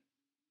sin.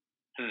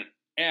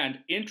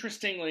 And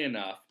interestingly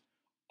enough,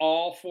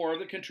 all four of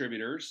the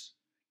contributors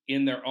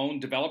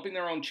developing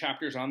their own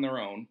chapters on their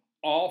own,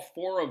 all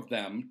four of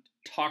them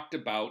talked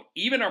about,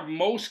 even our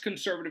most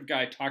conservative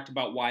guy talked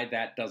about why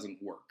that doesn't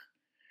work.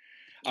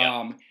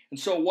 Yep. And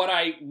so what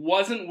I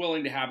wasn't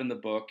willing to have in the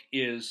book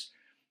is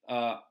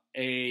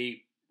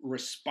a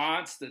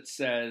response that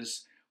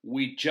says,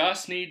 we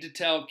just need to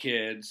tell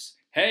kids,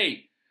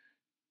 hey,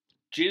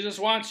 Jesus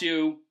wants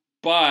you,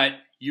 but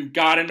you've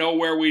got to know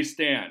where we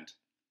stand,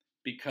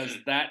 because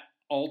that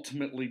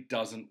ultimately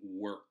doesn't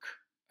work.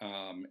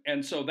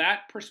 And so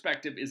that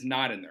perspective is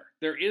not in there.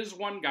 There is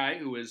one guy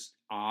who is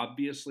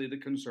obviously the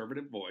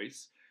conservative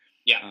voice.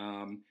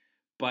 Yeah.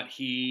 But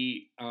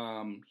he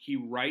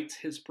writes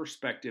his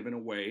perspective in a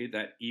way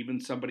that even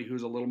somebody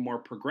who's a little more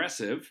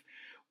progressive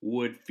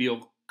would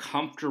feel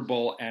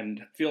comfortable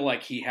and feel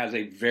like he has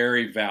a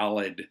very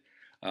valid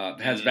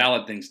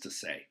things to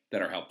say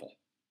that are helpful.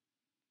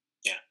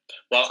 Yeah.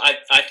 Well,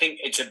 I think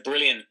it's a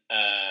brilliant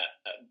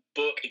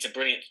book. It's a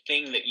brilliant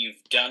thing that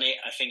you've done it.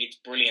 I think it's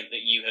brilliant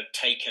that you have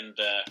taken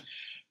the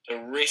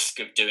risk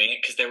of doing it,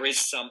 because there is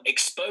some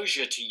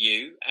exposure to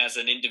you as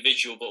an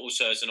individual, but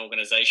also as an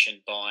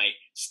organization, by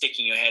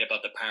sticking your head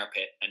above the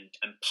parapet and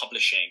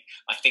publishing.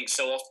 I think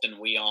so often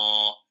we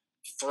are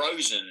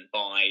frozen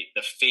by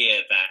the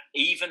fear that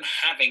even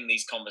having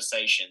these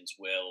conversations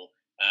will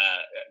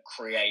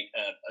create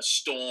a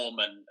storm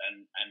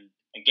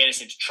and get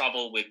us into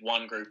trouble with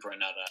one group or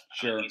another.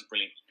 Sure. I think it's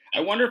brilliant. I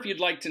wonder if you'd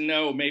like to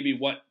know maybe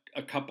what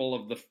a couple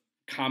of the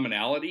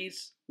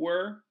commonalities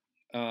were.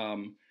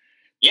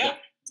 Yeah.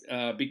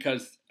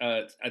 because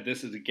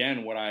this is,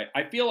 again, what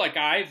I feel like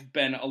I've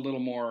been a little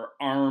more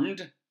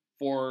armed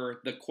for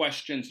the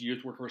questions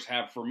youth workers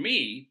have for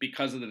me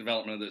because of the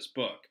development of this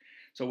book.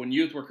 So when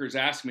youth workers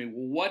ask me,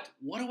 well,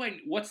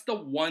 what's the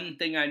one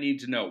thing I need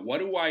to know? What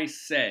do I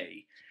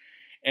say?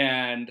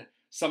 And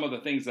some of the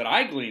things that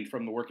I gleaned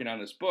from the working on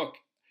this book,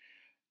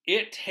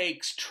 it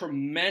takes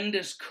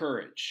tremendous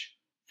courage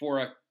for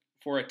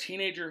a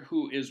teenager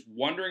who is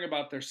wondering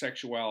about their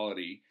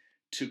sexuality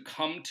to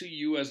come to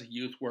you as a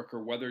youth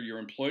worker, whether you're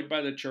employed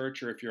by the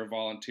church or if you're a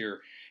volunteer.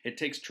 It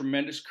takes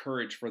tremendous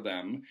courage for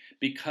them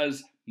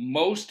because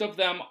most of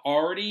them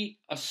already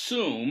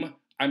assume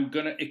I'm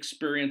going to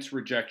experience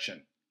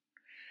rejection.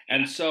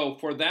 And so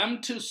for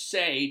them to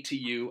say to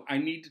you, I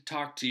need to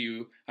talk to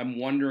you, I'm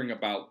wondering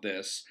about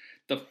this,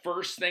 the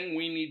first thing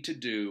we need to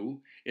do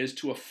is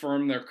to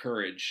affirm their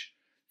courage.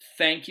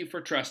 Thank you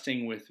for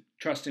trusting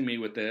me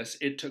with this.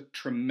 It took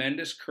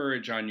tremendous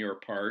courage on your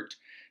part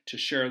to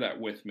share that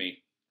with me,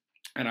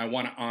 and I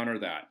want to honor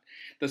that.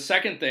 The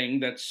second thing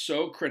that's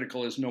so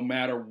critical is no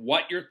matter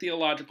what your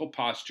theological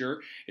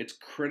posture, it's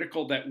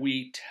critical that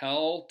we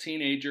tell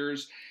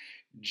teenagers,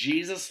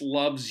 Jesus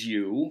loves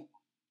you,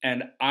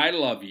 and I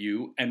love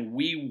you, and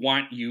we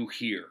want you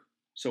here.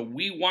 So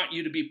we want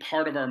you to be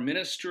part of our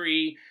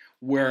ministry.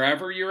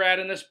 Wherever you're at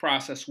in this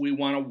process, we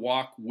want to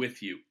walk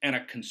with you. And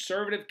a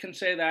conservative can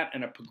say that,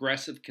 and a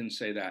progressive can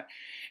say that.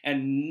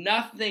 And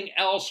nothing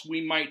else we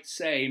might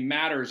say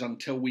matters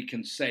until we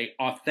can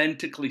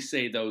authentically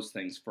say those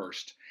things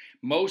first.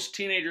 Most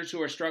teenagers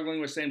who are struggling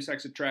with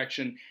same-sex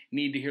attraction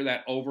need to hear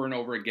that over and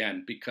over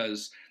again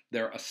because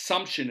their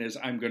assumption is,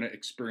 I'm going to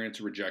experience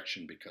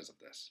rejection because of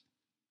this.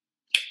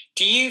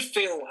 Do you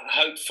feel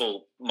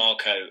hopeful,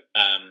 Marco,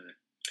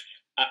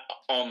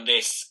 on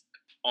this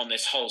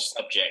whole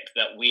subject,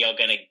 that we are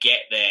going to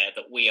get there,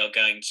 that we are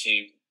going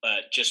to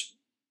just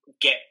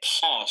get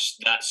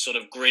past that sort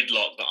of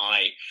gridlock that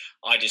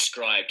I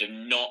described of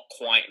not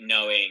quite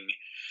knowing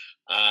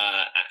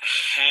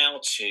how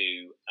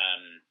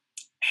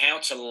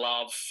to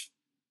love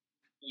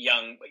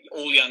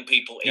all young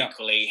people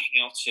equally?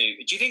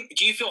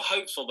 Do you feel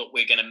hopeful that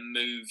we're going to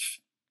move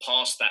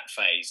past that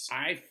phase?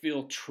 I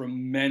feel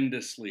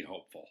tremendously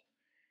hopeful.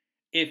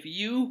 If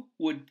you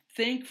would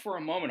think for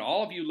a moment,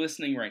 all of you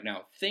listening right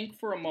now, think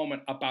for a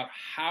moment about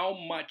how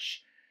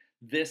much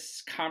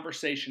this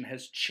conversation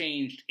has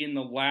changed in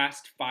the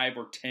last 5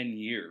 or 10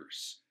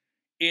 years.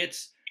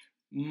 It's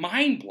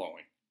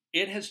mind-blowing.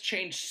 It has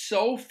changed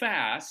so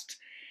fast.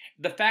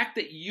 The fact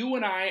that you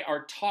and I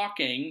are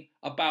talking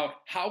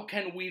about how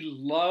can we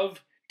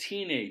love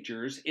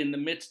teenagers in the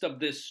midst of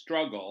this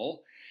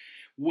struggle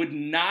would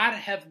not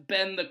have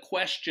been the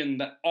question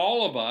that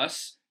all of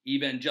us,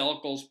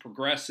 evangelicals,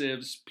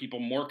 progressives, people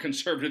more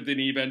conservative than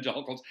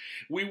evangelicals,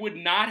 we would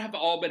not have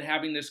all been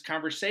having this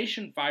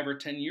conversation 5 or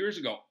 10 years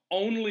ago.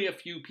 Only a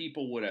few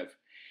people would have.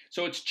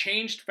 So it's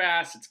changed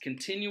fast. It's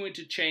continuing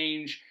to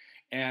change.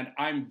 And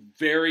I'm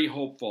very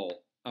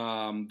hopeful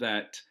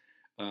that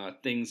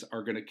things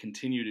are going to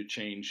continue to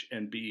change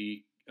and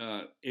the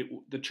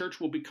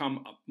church will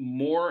become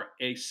more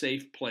a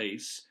safe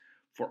place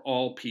for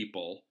all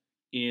people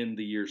in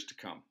the years to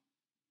come.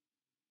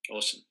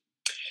 Awesome.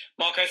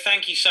 Marco,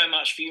 thank you so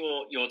much for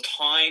your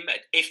time.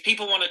 If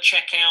people want to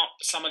check out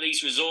some of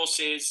these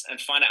resources and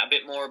find out a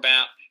bit more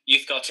about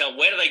Youth Cartel,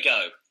 where do they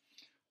go?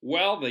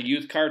 Well, the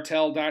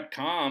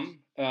youthcartel.com.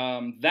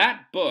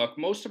 That book,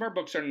 most of our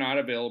books are not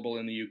available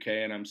in the UK,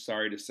 and I'm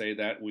sorry to say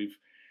that. We've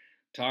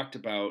talked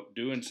about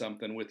doing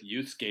something with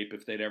Youthscape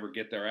if they'd ever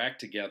get their act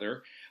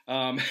together.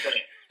 That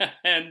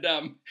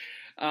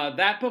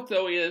book,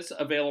 though, is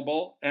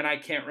available, and I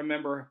can't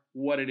remember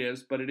what it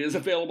is, but it is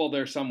available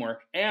there somewhere.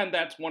 And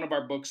that's one of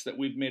our books that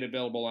we've made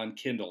available on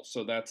Kindle,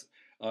 so that's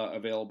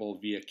available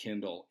via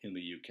Kindle in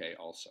the UK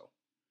also.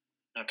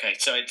 Okay,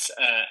 so it's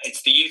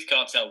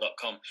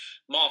theyouthcartel.com.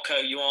 Marco,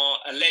 you are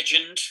a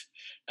legend,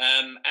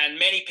 and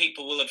many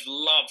people will have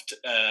loved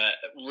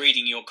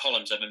reading your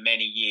columns over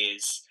many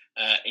years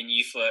in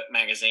Youth Work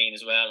magazine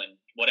as well, and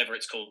whatever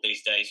it's called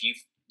these days,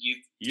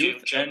 Youth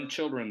and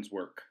Children's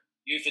Work.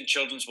 Youth and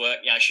Children's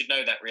Work. Yeah, I should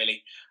know that,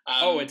 really.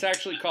 It's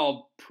actually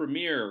called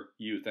Premier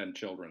Youth and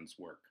Children's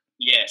Work.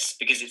 Yes,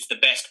 because it's the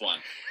best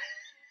one.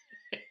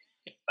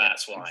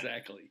 That's why.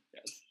 Exactly,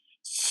 yes.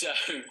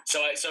 So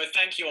I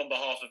thank you on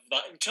behalf of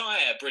the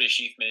entire British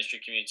youth ministry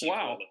community for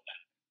all of that.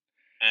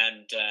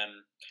 And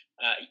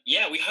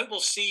we hope we'll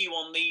see you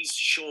on these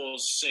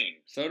shores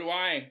soon. So do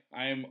I.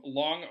 I am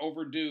long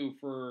overdue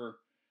for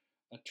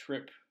a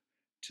trip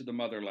to the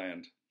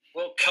motherland.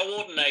 We'll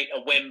coordinate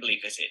a Wembley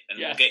visit, and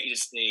we'll get you to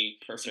see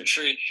some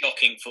truly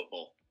shocking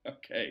football.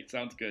 Okay,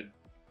 sounds good.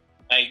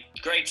 Hey,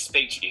 great to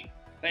speak to you.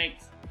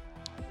 Thanks.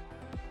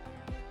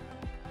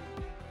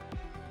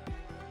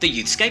 The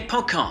Youthscape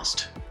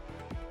Podcast.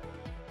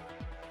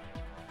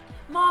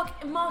 Mark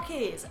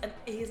is an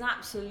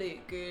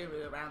absolute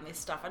guru around this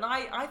stuff, and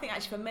I think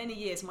actually for many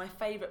years my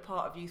favourite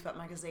part of Youth Work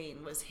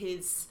magazine was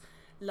his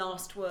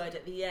last word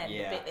at the end,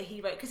 the bit that he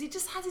wrote, because he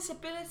just has this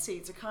ability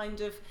to kind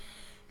of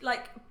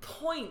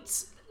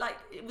point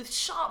with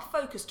sharp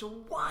focus to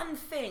one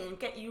thing and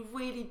get you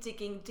really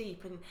digging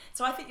deep. And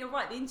so I think you're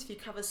right, the interview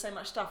covers so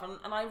much stuff,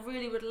 and I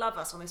really would love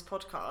us on this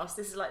podcast,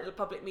 this is like a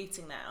public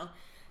meeting now,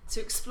 to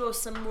explore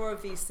some more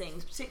of these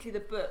things, particularly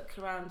the book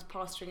around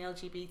pastoring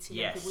LGBT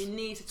young people. We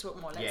need to talk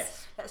more.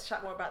 Let's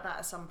chat more about that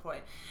at some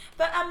point.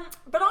 But I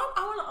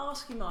want to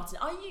ask you, Martin,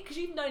 are you, because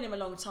you've known him a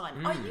long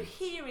time, are you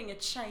hearing a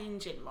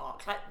change in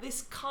Mark? Like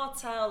this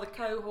cartel, the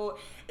cohort,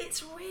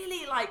 it's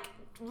really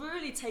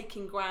really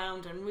taking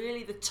ground, and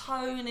really the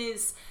tone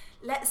is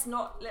let's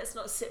not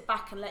sit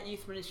back and let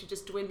youth ministry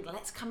just dwindle.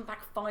 Let's come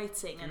back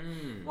fighting.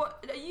 And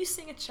what are you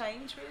seeing a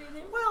change really in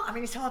him? Well, I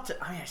mean, it's hard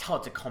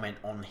to comment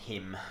on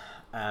him.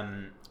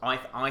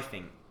 I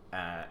think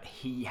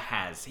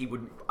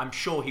I'm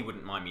sure he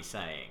wouldn't mind me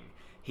saying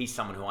he's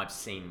someone who I've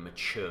seen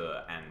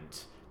mature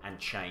and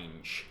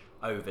change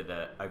over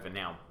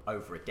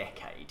a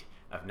decade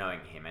of knowing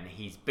him, and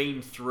he's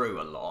been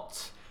through a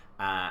lot.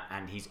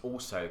 And he's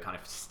also kind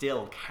of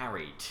still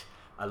carried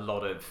a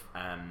lot of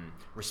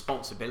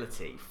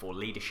responsibility for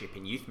leadership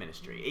in youth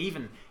ministry.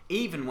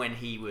 Even when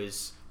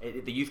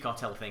the youth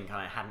cartel thing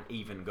kind of hadn't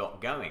even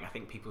got going, I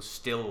think people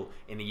still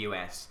in the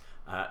US,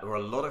 or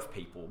a lot of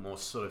people, more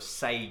sort of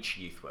sage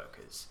youth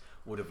workers,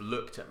 would have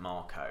looked at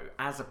Marco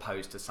as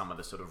opposed to some of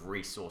the sort of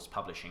resource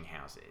publishing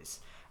houses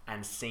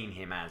and seen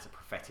him as a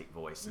prophetic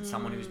voice and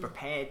someone who's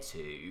prepared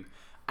to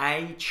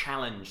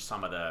challenge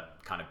some of the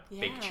kind of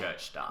big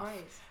church stuff.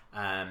 Right.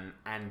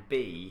 And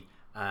B,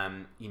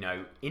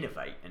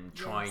 innovate and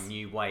try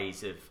new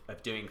ways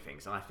of doing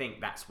things. And I think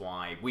that's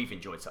why we've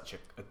enjoyed such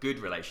a good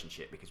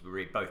relationship, because we're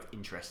really both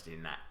interested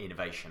in that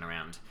innovation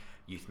around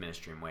youth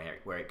ministry and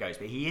where it goes.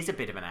 But he is a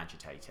bit of an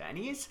agitator, and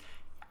he is,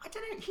 I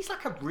don't know, he's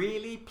like a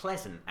really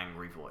pleasant,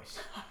 angry voice.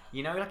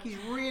 Like he's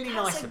really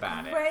nice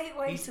about it. Great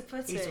way to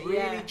put it. He's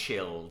really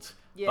chilled,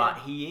 but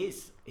he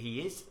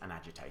is an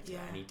agitator,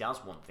 and he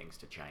does want things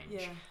to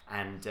change.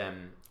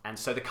 And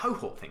so the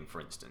cohort thing,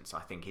 for instance,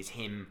 I think is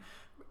him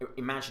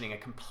imagining a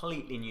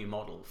completely new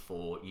model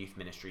for youth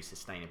ministry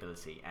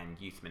sustainability and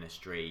youth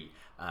ministry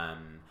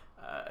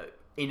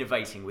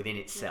innovating within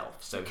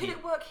itself. So could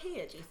it work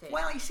here, do you think?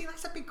 Well, you see,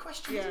 that's a big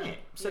question, isn't it?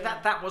 So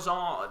that was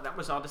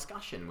our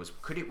discussion, was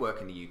could it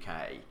work in the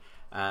UK?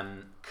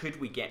 Could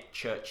we get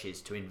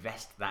churches to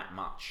invest that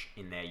much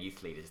in their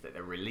youth leaders that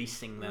they're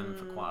releasing them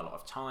for quite a lot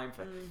of time,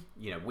 for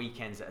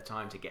weekends at a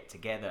time to get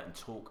together and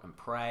talk and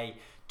pray?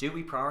 Do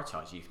we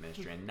prioritise youth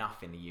ministry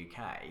enough in the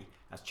UK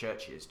as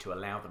churches to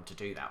allow them to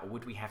do that, or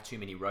would we have too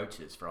many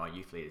rotas for our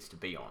youth leaders to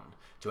be on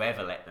to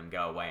ever let them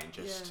go away and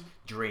just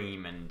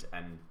dream and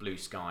blue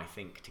sky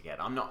think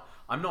together? I'm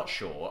not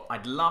sure.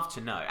 I'd love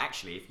to know.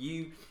 Actually,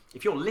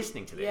 if you're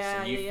listening to this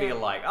and you feel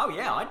like, oh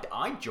yeah,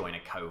 I'd join a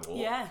cohort.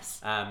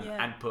 Yes.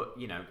 And put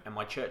and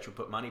my church would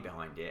put money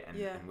behind it,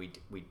 and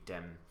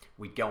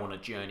we'd go on a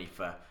journey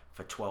for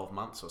 12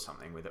 months or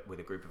something with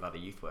a group of other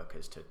youth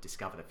workers to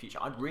discover the future.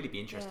 I'd really be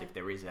interested if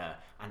there is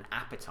an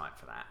appetite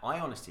for that. I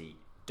honestly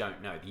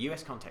don't know. The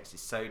US context is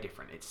so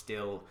different. It's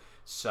still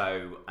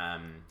so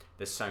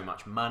there's so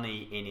much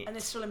money in it, and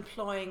they're still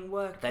employing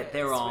workers.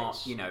 There are,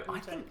 I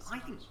think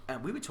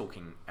we were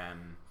talking.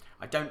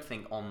 I don't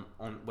think on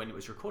when it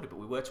was recorded, but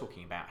we were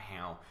talking about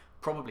how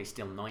probably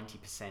still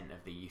 90%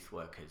 of the youth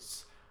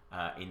workers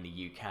in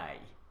the UK,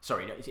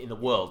 in the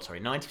world,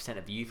 90%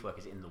 of the youth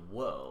workers in the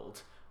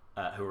world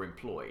who are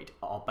employed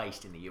are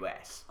based in the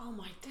US. Oh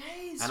my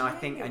days! And I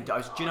think, I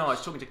was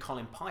talking to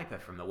Colin Piper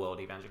from the World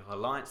Evangelical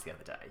Alliance the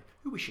other day,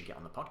 who we should get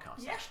on the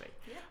podcast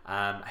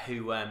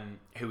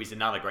who is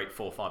another great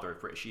forefather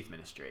of British youth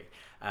ministry,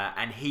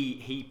 and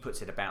he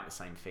puts it about the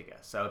same figure.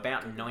 So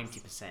about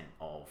 90%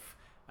 of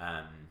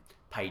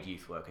paid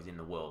youth workers in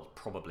the world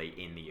probably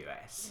in the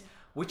US,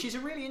 which is a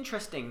really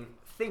interesting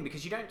thing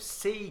because you don't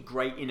see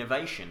great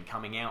innovation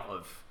coming out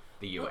of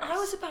the US. Well, I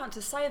was about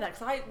to say that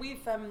because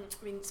we've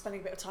been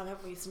spending a bit of time,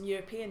 haven't we, with some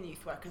European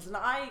youth workers, and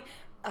I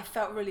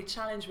felt really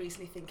challenged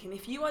recently thinking,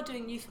 if you are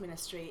doing youth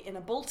ministry in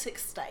a Baltic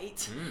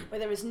state where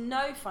there is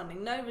no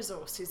funding, no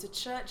resources, the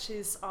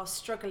churches are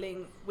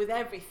struggling with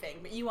everything,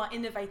 but you are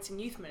innovating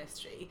youth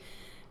ministry,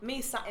 me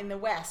sat in the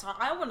West,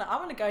 I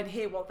want to go and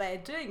hear what they're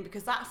doing,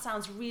 because that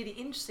sounds really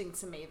interesting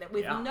to me, that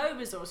with no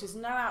resources,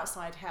 no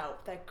outside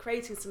help, they're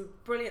creating some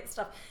brilliant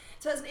stuff.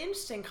 So there's an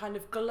interesting kind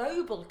of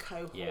global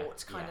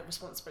cohort kind of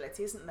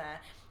responsibility, isn't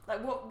there?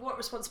 Like what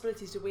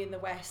responsibilities do we in the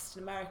West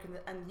and America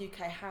and the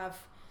UK have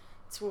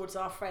towards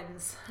our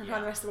friends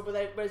around the rest of the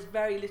world, where there's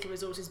very little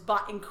resources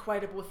but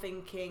incredible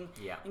thinking,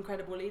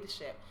 incredible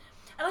leadership?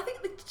 And I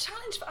think the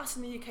challenge for us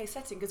in the UK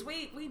setting, because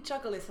we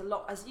juggle this a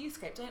lot as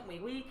Youthscape, don't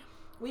we?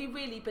 We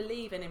really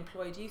believe in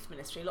employed youth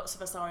ministry. Lots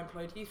of us are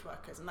employed youth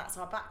workers, and that's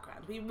our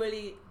background. We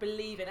really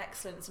believe in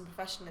excellence and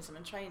professionalism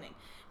and training.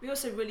 We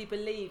also really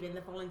believe in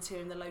the volunteer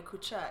in the local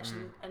church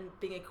and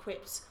being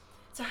equipped.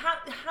 So how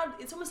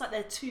it's almost like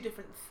they're two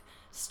different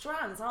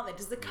strands, aren't they?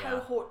 Does the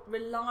cohort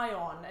rely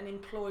on an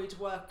employed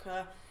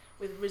worker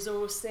with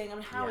resourcing? I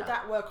mean, how would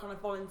that work on a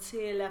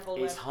volunteer level?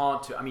 It's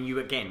hard to. I mean,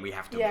 we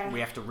have to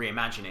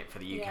reimagine it for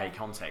the UK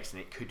context, and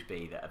it could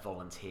be that a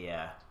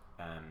volunteer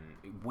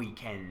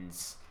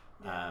weekends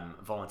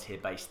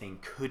volunteer-based thing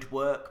could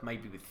work,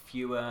 maybe with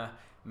fewer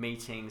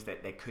meetings,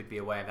 that there could be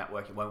a way of that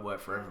working. It won't work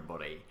for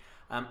everybody.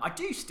 I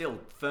do still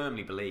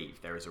firmly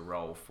believe there is a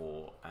role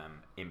for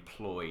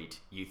employed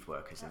youth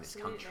workers in this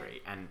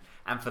country,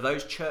 and for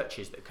those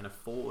churches that can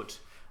afford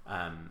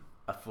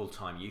a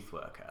full-time youth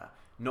worker,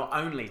 not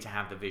only to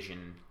have the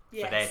vision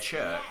for their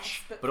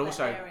church, but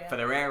also for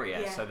their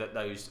area, so that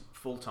those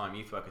full-time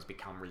youth workers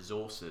become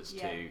resources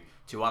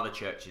to other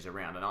churches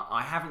around. And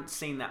I haven't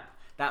seen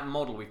that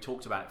model. We've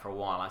talked about it for a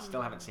while. I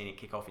still haven't seen it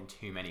kick off in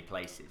too many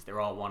places. There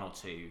are one or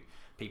two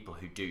people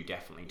who do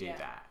definitely do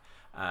that.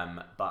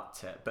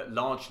 But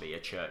largely a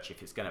church,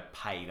 if it's going to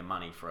pay the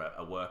money for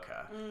a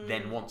worker,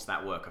 then wants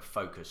that worker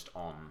focused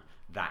on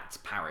that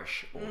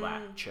parish or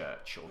that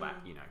church or that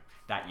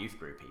that youth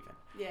group even.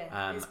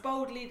 It's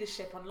bold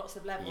leadership on lots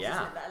of levels, isn't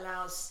it, that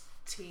allows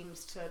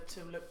teams to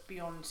look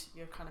beyond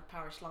your kind of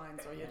parish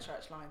lines or your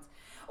church lines.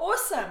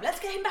 Awesome, let's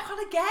get him back on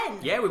again.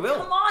 Yeah, we will.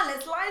 Come on,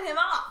 let's line him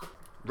up.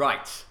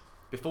 Right,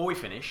 before we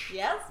finish,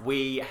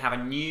 we have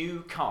a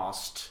new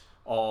cast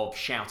of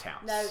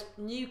shout-outs. No,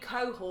 new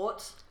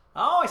cohort.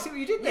 Oh, I see what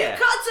you did there.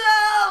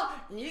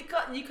 New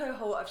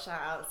cohort of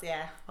shout-outs,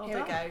 Here we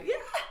go. Yeah.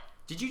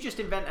 Did you just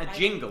invent a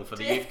jingle for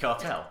the Youth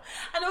Cartel?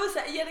 And also,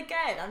 yet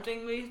again, I'm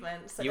doing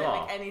movements that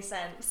don't make any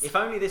sense. If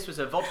only this was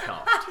a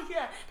vodcast.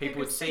 People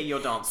would see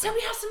your dancing. So we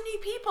have some new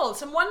people,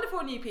 some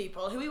wonderful new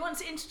people who we want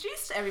to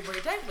introduce to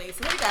everybody, don't we?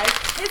 So here we go.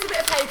 Here's a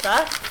bit of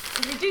paper.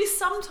 And we do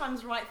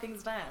sometimes write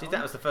things down.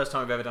 That was the first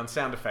time we've ever done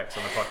sound effects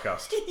on the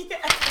podcast.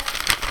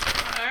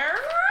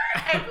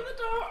 Open the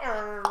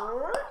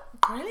door.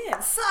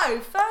 Brilliant. So,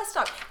 first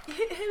up,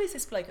 who is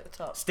this bloke at the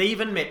top?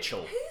 Stephen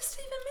Mitchell. Who's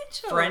Stephen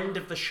Mitchell? Friend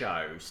of the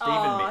show,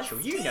 Stephen Mitchell.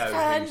 You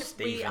know who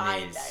Stephen is. I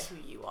know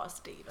who you are,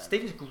 Stephen.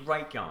 Stephen's a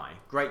great guy,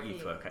 great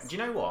youth worker. Do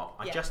you know what?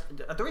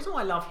 The reason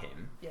why I love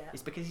him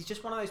is because he's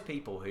just one of those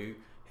people who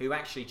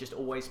actually just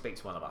always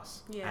speaks well of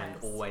us and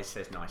always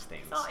says nice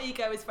things. Our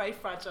ego is very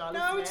fragile.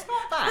 No, it's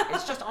not that.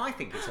 It's just I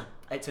think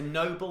it's a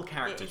noble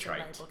character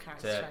trait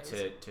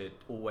to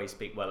always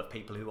speak well of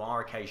people who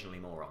are occasionally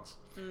morons.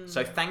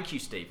 So thank you,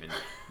 Stephen.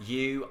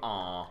 You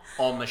are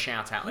on the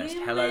shout-out list.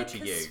 Hello to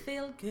you. Us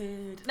feel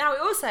good. Now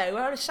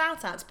we're on a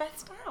shout-out to Beth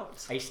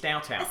Stout. A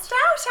stout-out. A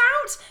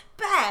stout-out.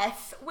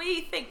 Beth,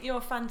 we think you're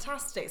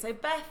fantastic. So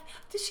Beth,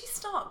 did she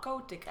start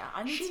Gold Digger?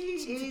 She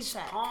is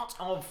part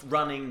of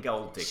running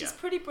Gold Digger. She's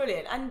pretty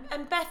brilliant.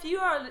 And Beth, you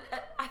are,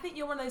 I think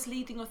you're one of those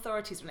leading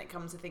authorities when it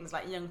comes to things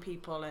like young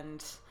people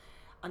and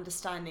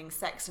understanding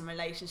sex and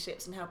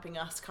relationships and helping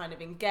us kind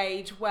of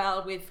engage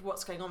well with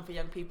what's going on for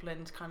young people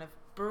and kind of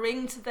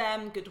bring to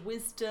them good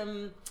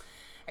wisdom,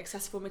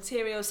 accessible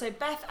material. So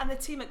Beth and the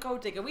team at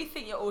Gold Digger, we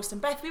think you're awesome.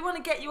 Beth, we want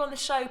to get you on the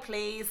show,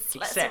 please.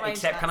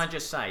 Except can I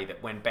just say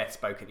that when Beth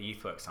spoke at the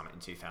Youth Work Summit in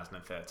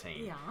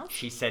 2013,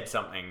 she said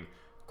something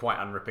quite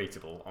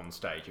unrepeatable on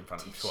stage in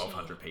front of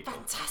 1,200 people.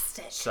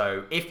 Fantastic.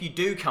 So if you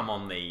do come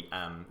on the,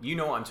 you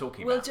know what I'm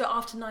talking about. We'll do it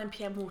after 9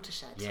 p.m.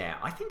 Watershed. Yeah,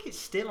 I think it's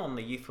still on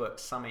the Youth Work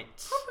Summit.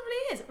 Probably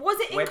is. Was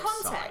it in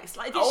website. Context?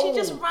 Like, did she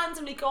just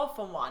randomly go off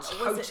on one?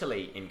 Or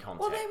Totally in context.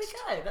 Well, there we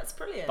go. That's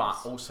brilliant.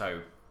 But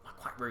also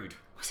quite rude.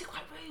 Was it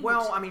quite rude?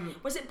 Well, I mean...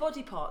 Was it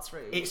body parts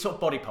rude? It's sort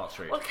of body parts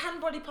rude. Well, can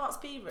body parts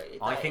be rude?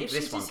 I think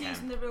this one can. Is she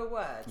just using the real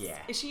words? Yeah.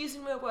 Is she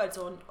using real words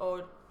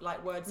or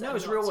like words No,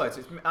 it's real words.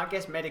 It's, I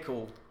guess,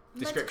 medical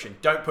description.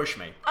 Don't push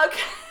me.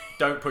 Okay.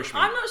 Don't push me.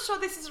 I'm not sure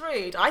this is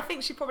rude. I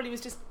think she probably was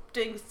just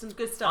doing some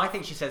good stuff. I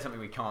think she said something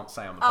we can't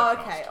say on the podcast.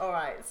 Oh, okay. All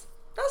right.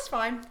 That's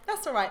fine.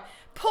 That's all right.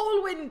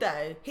 Paul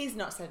Window. He's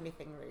not said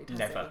anything rude, has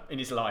Never. he? In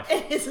his life.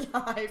 In his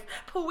life.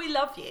 Paul, we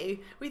love you.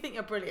 We think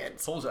you're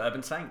brilliant. Paul's at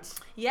Urban Saints.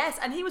 Yes,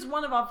 and he was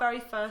one of our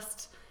very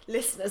first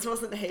listeners,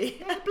 wasn't he?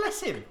 Yeah,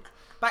 bless him.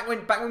 Back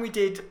when we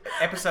did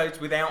episodes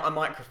without a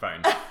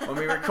microphone, when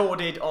we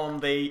recorded on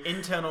the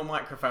internal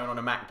microphone on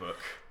a MacBook.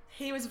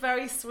 He was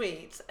very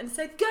sweet and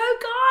said, "Go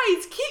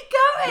guys, keep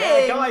going."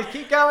 Yeah, guys,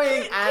 keep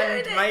going,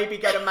 and maybe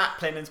get a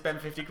Maplin and spend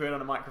 50 quid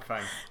on a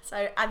microphone.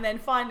 So, and then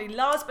finally,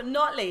 last but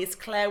not least,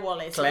 Claire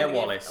Wallace. Claire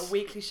Wallace. A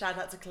weekly shout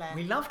out to Claire.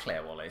 We love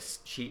Claire Wallace.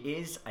 She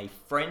is a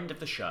friend of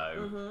the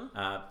show,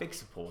 big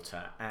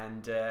supporter,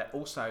 and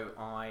also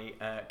I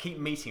keep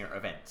meeting her at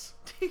events.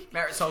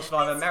 Merit Soul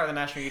Survivor, Merit the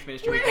National Youth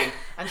Ministry Weekend,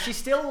 and she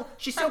still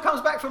comes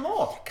back for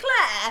more.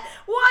 Claire,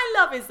 what I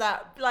love is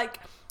that,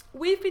 like,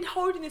 we've been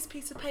holding this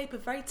piece of paper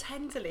very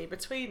tenderly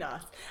between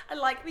us, and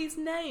like these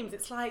names,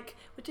 it's like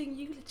we're doing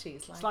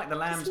eulogies. It's like the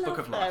Lamb's Book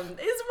of Life.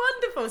 It's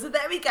wonderful. So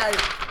there we go,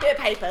 bit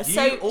of paper.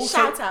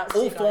 Shout outs.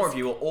 All four of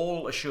you are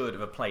all assured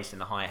of a place in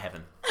the higher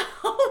heaven.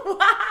 Oh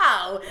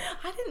wow!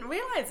 I didn't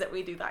realise that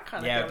we do that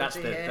kind of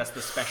thing. Yeah, that's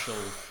the special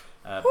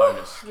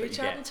bonus. Reach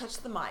out and touch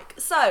the mic.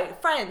 So,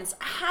 friends,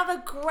 have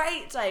a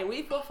great day.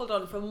 We've waffled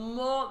on for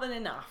more than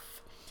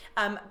enough.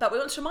 But we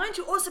want to remind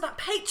you also about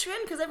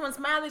Patreon, because everyone's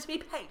mad to be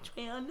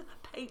Patreon.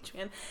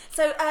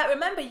 So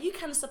remember, you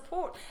can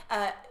support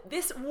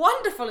this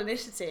wonderful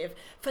initiative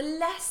for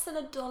less than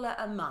 $1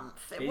 a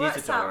month. It works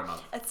is $1 a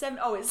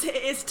month. It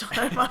is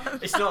 $1 a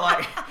month. It's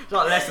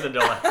not less than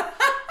 $1.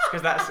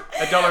 Because that's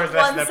 $1 is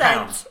less than 1 a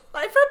pound. cent.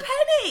 Like for a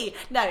penny.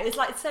 No, it's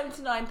like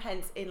 79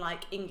 pence in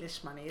like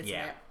English money, isn't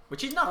it?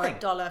 Which is nothing. Or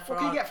 $1 for what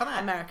can you our get for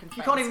that? American You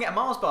friends. can't even get a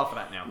Mars bar for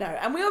that now. No,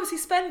 and we obviously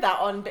spend that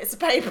on bits of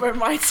paper and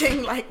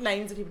writing like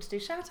names of people to do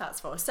shout outs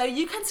for. So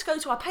you can go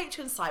to our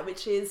Patreon site,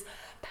 which is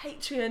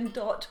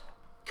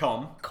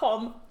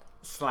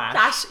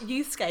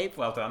patreon.com/youthscape.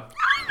 Well done.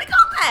 We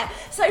got there.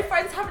 So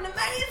friends, have an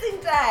amazing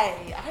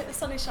day. I hope the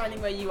sun is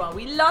shining where you are.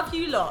 We love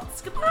you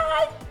lots.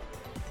 Goodbye.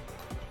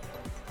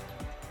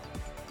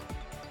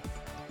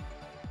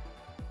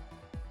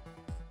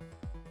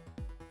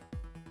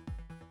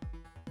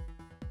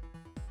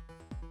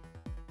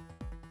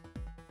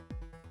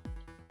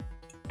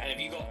 And have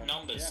you got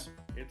numbers?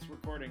 Yeah, it's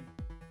recording.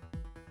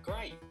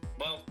 Great.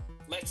 Well,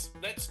 let's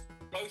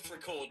both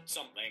record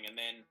something and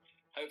then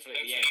hopefully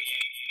at the end.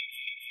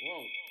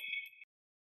 Whoa.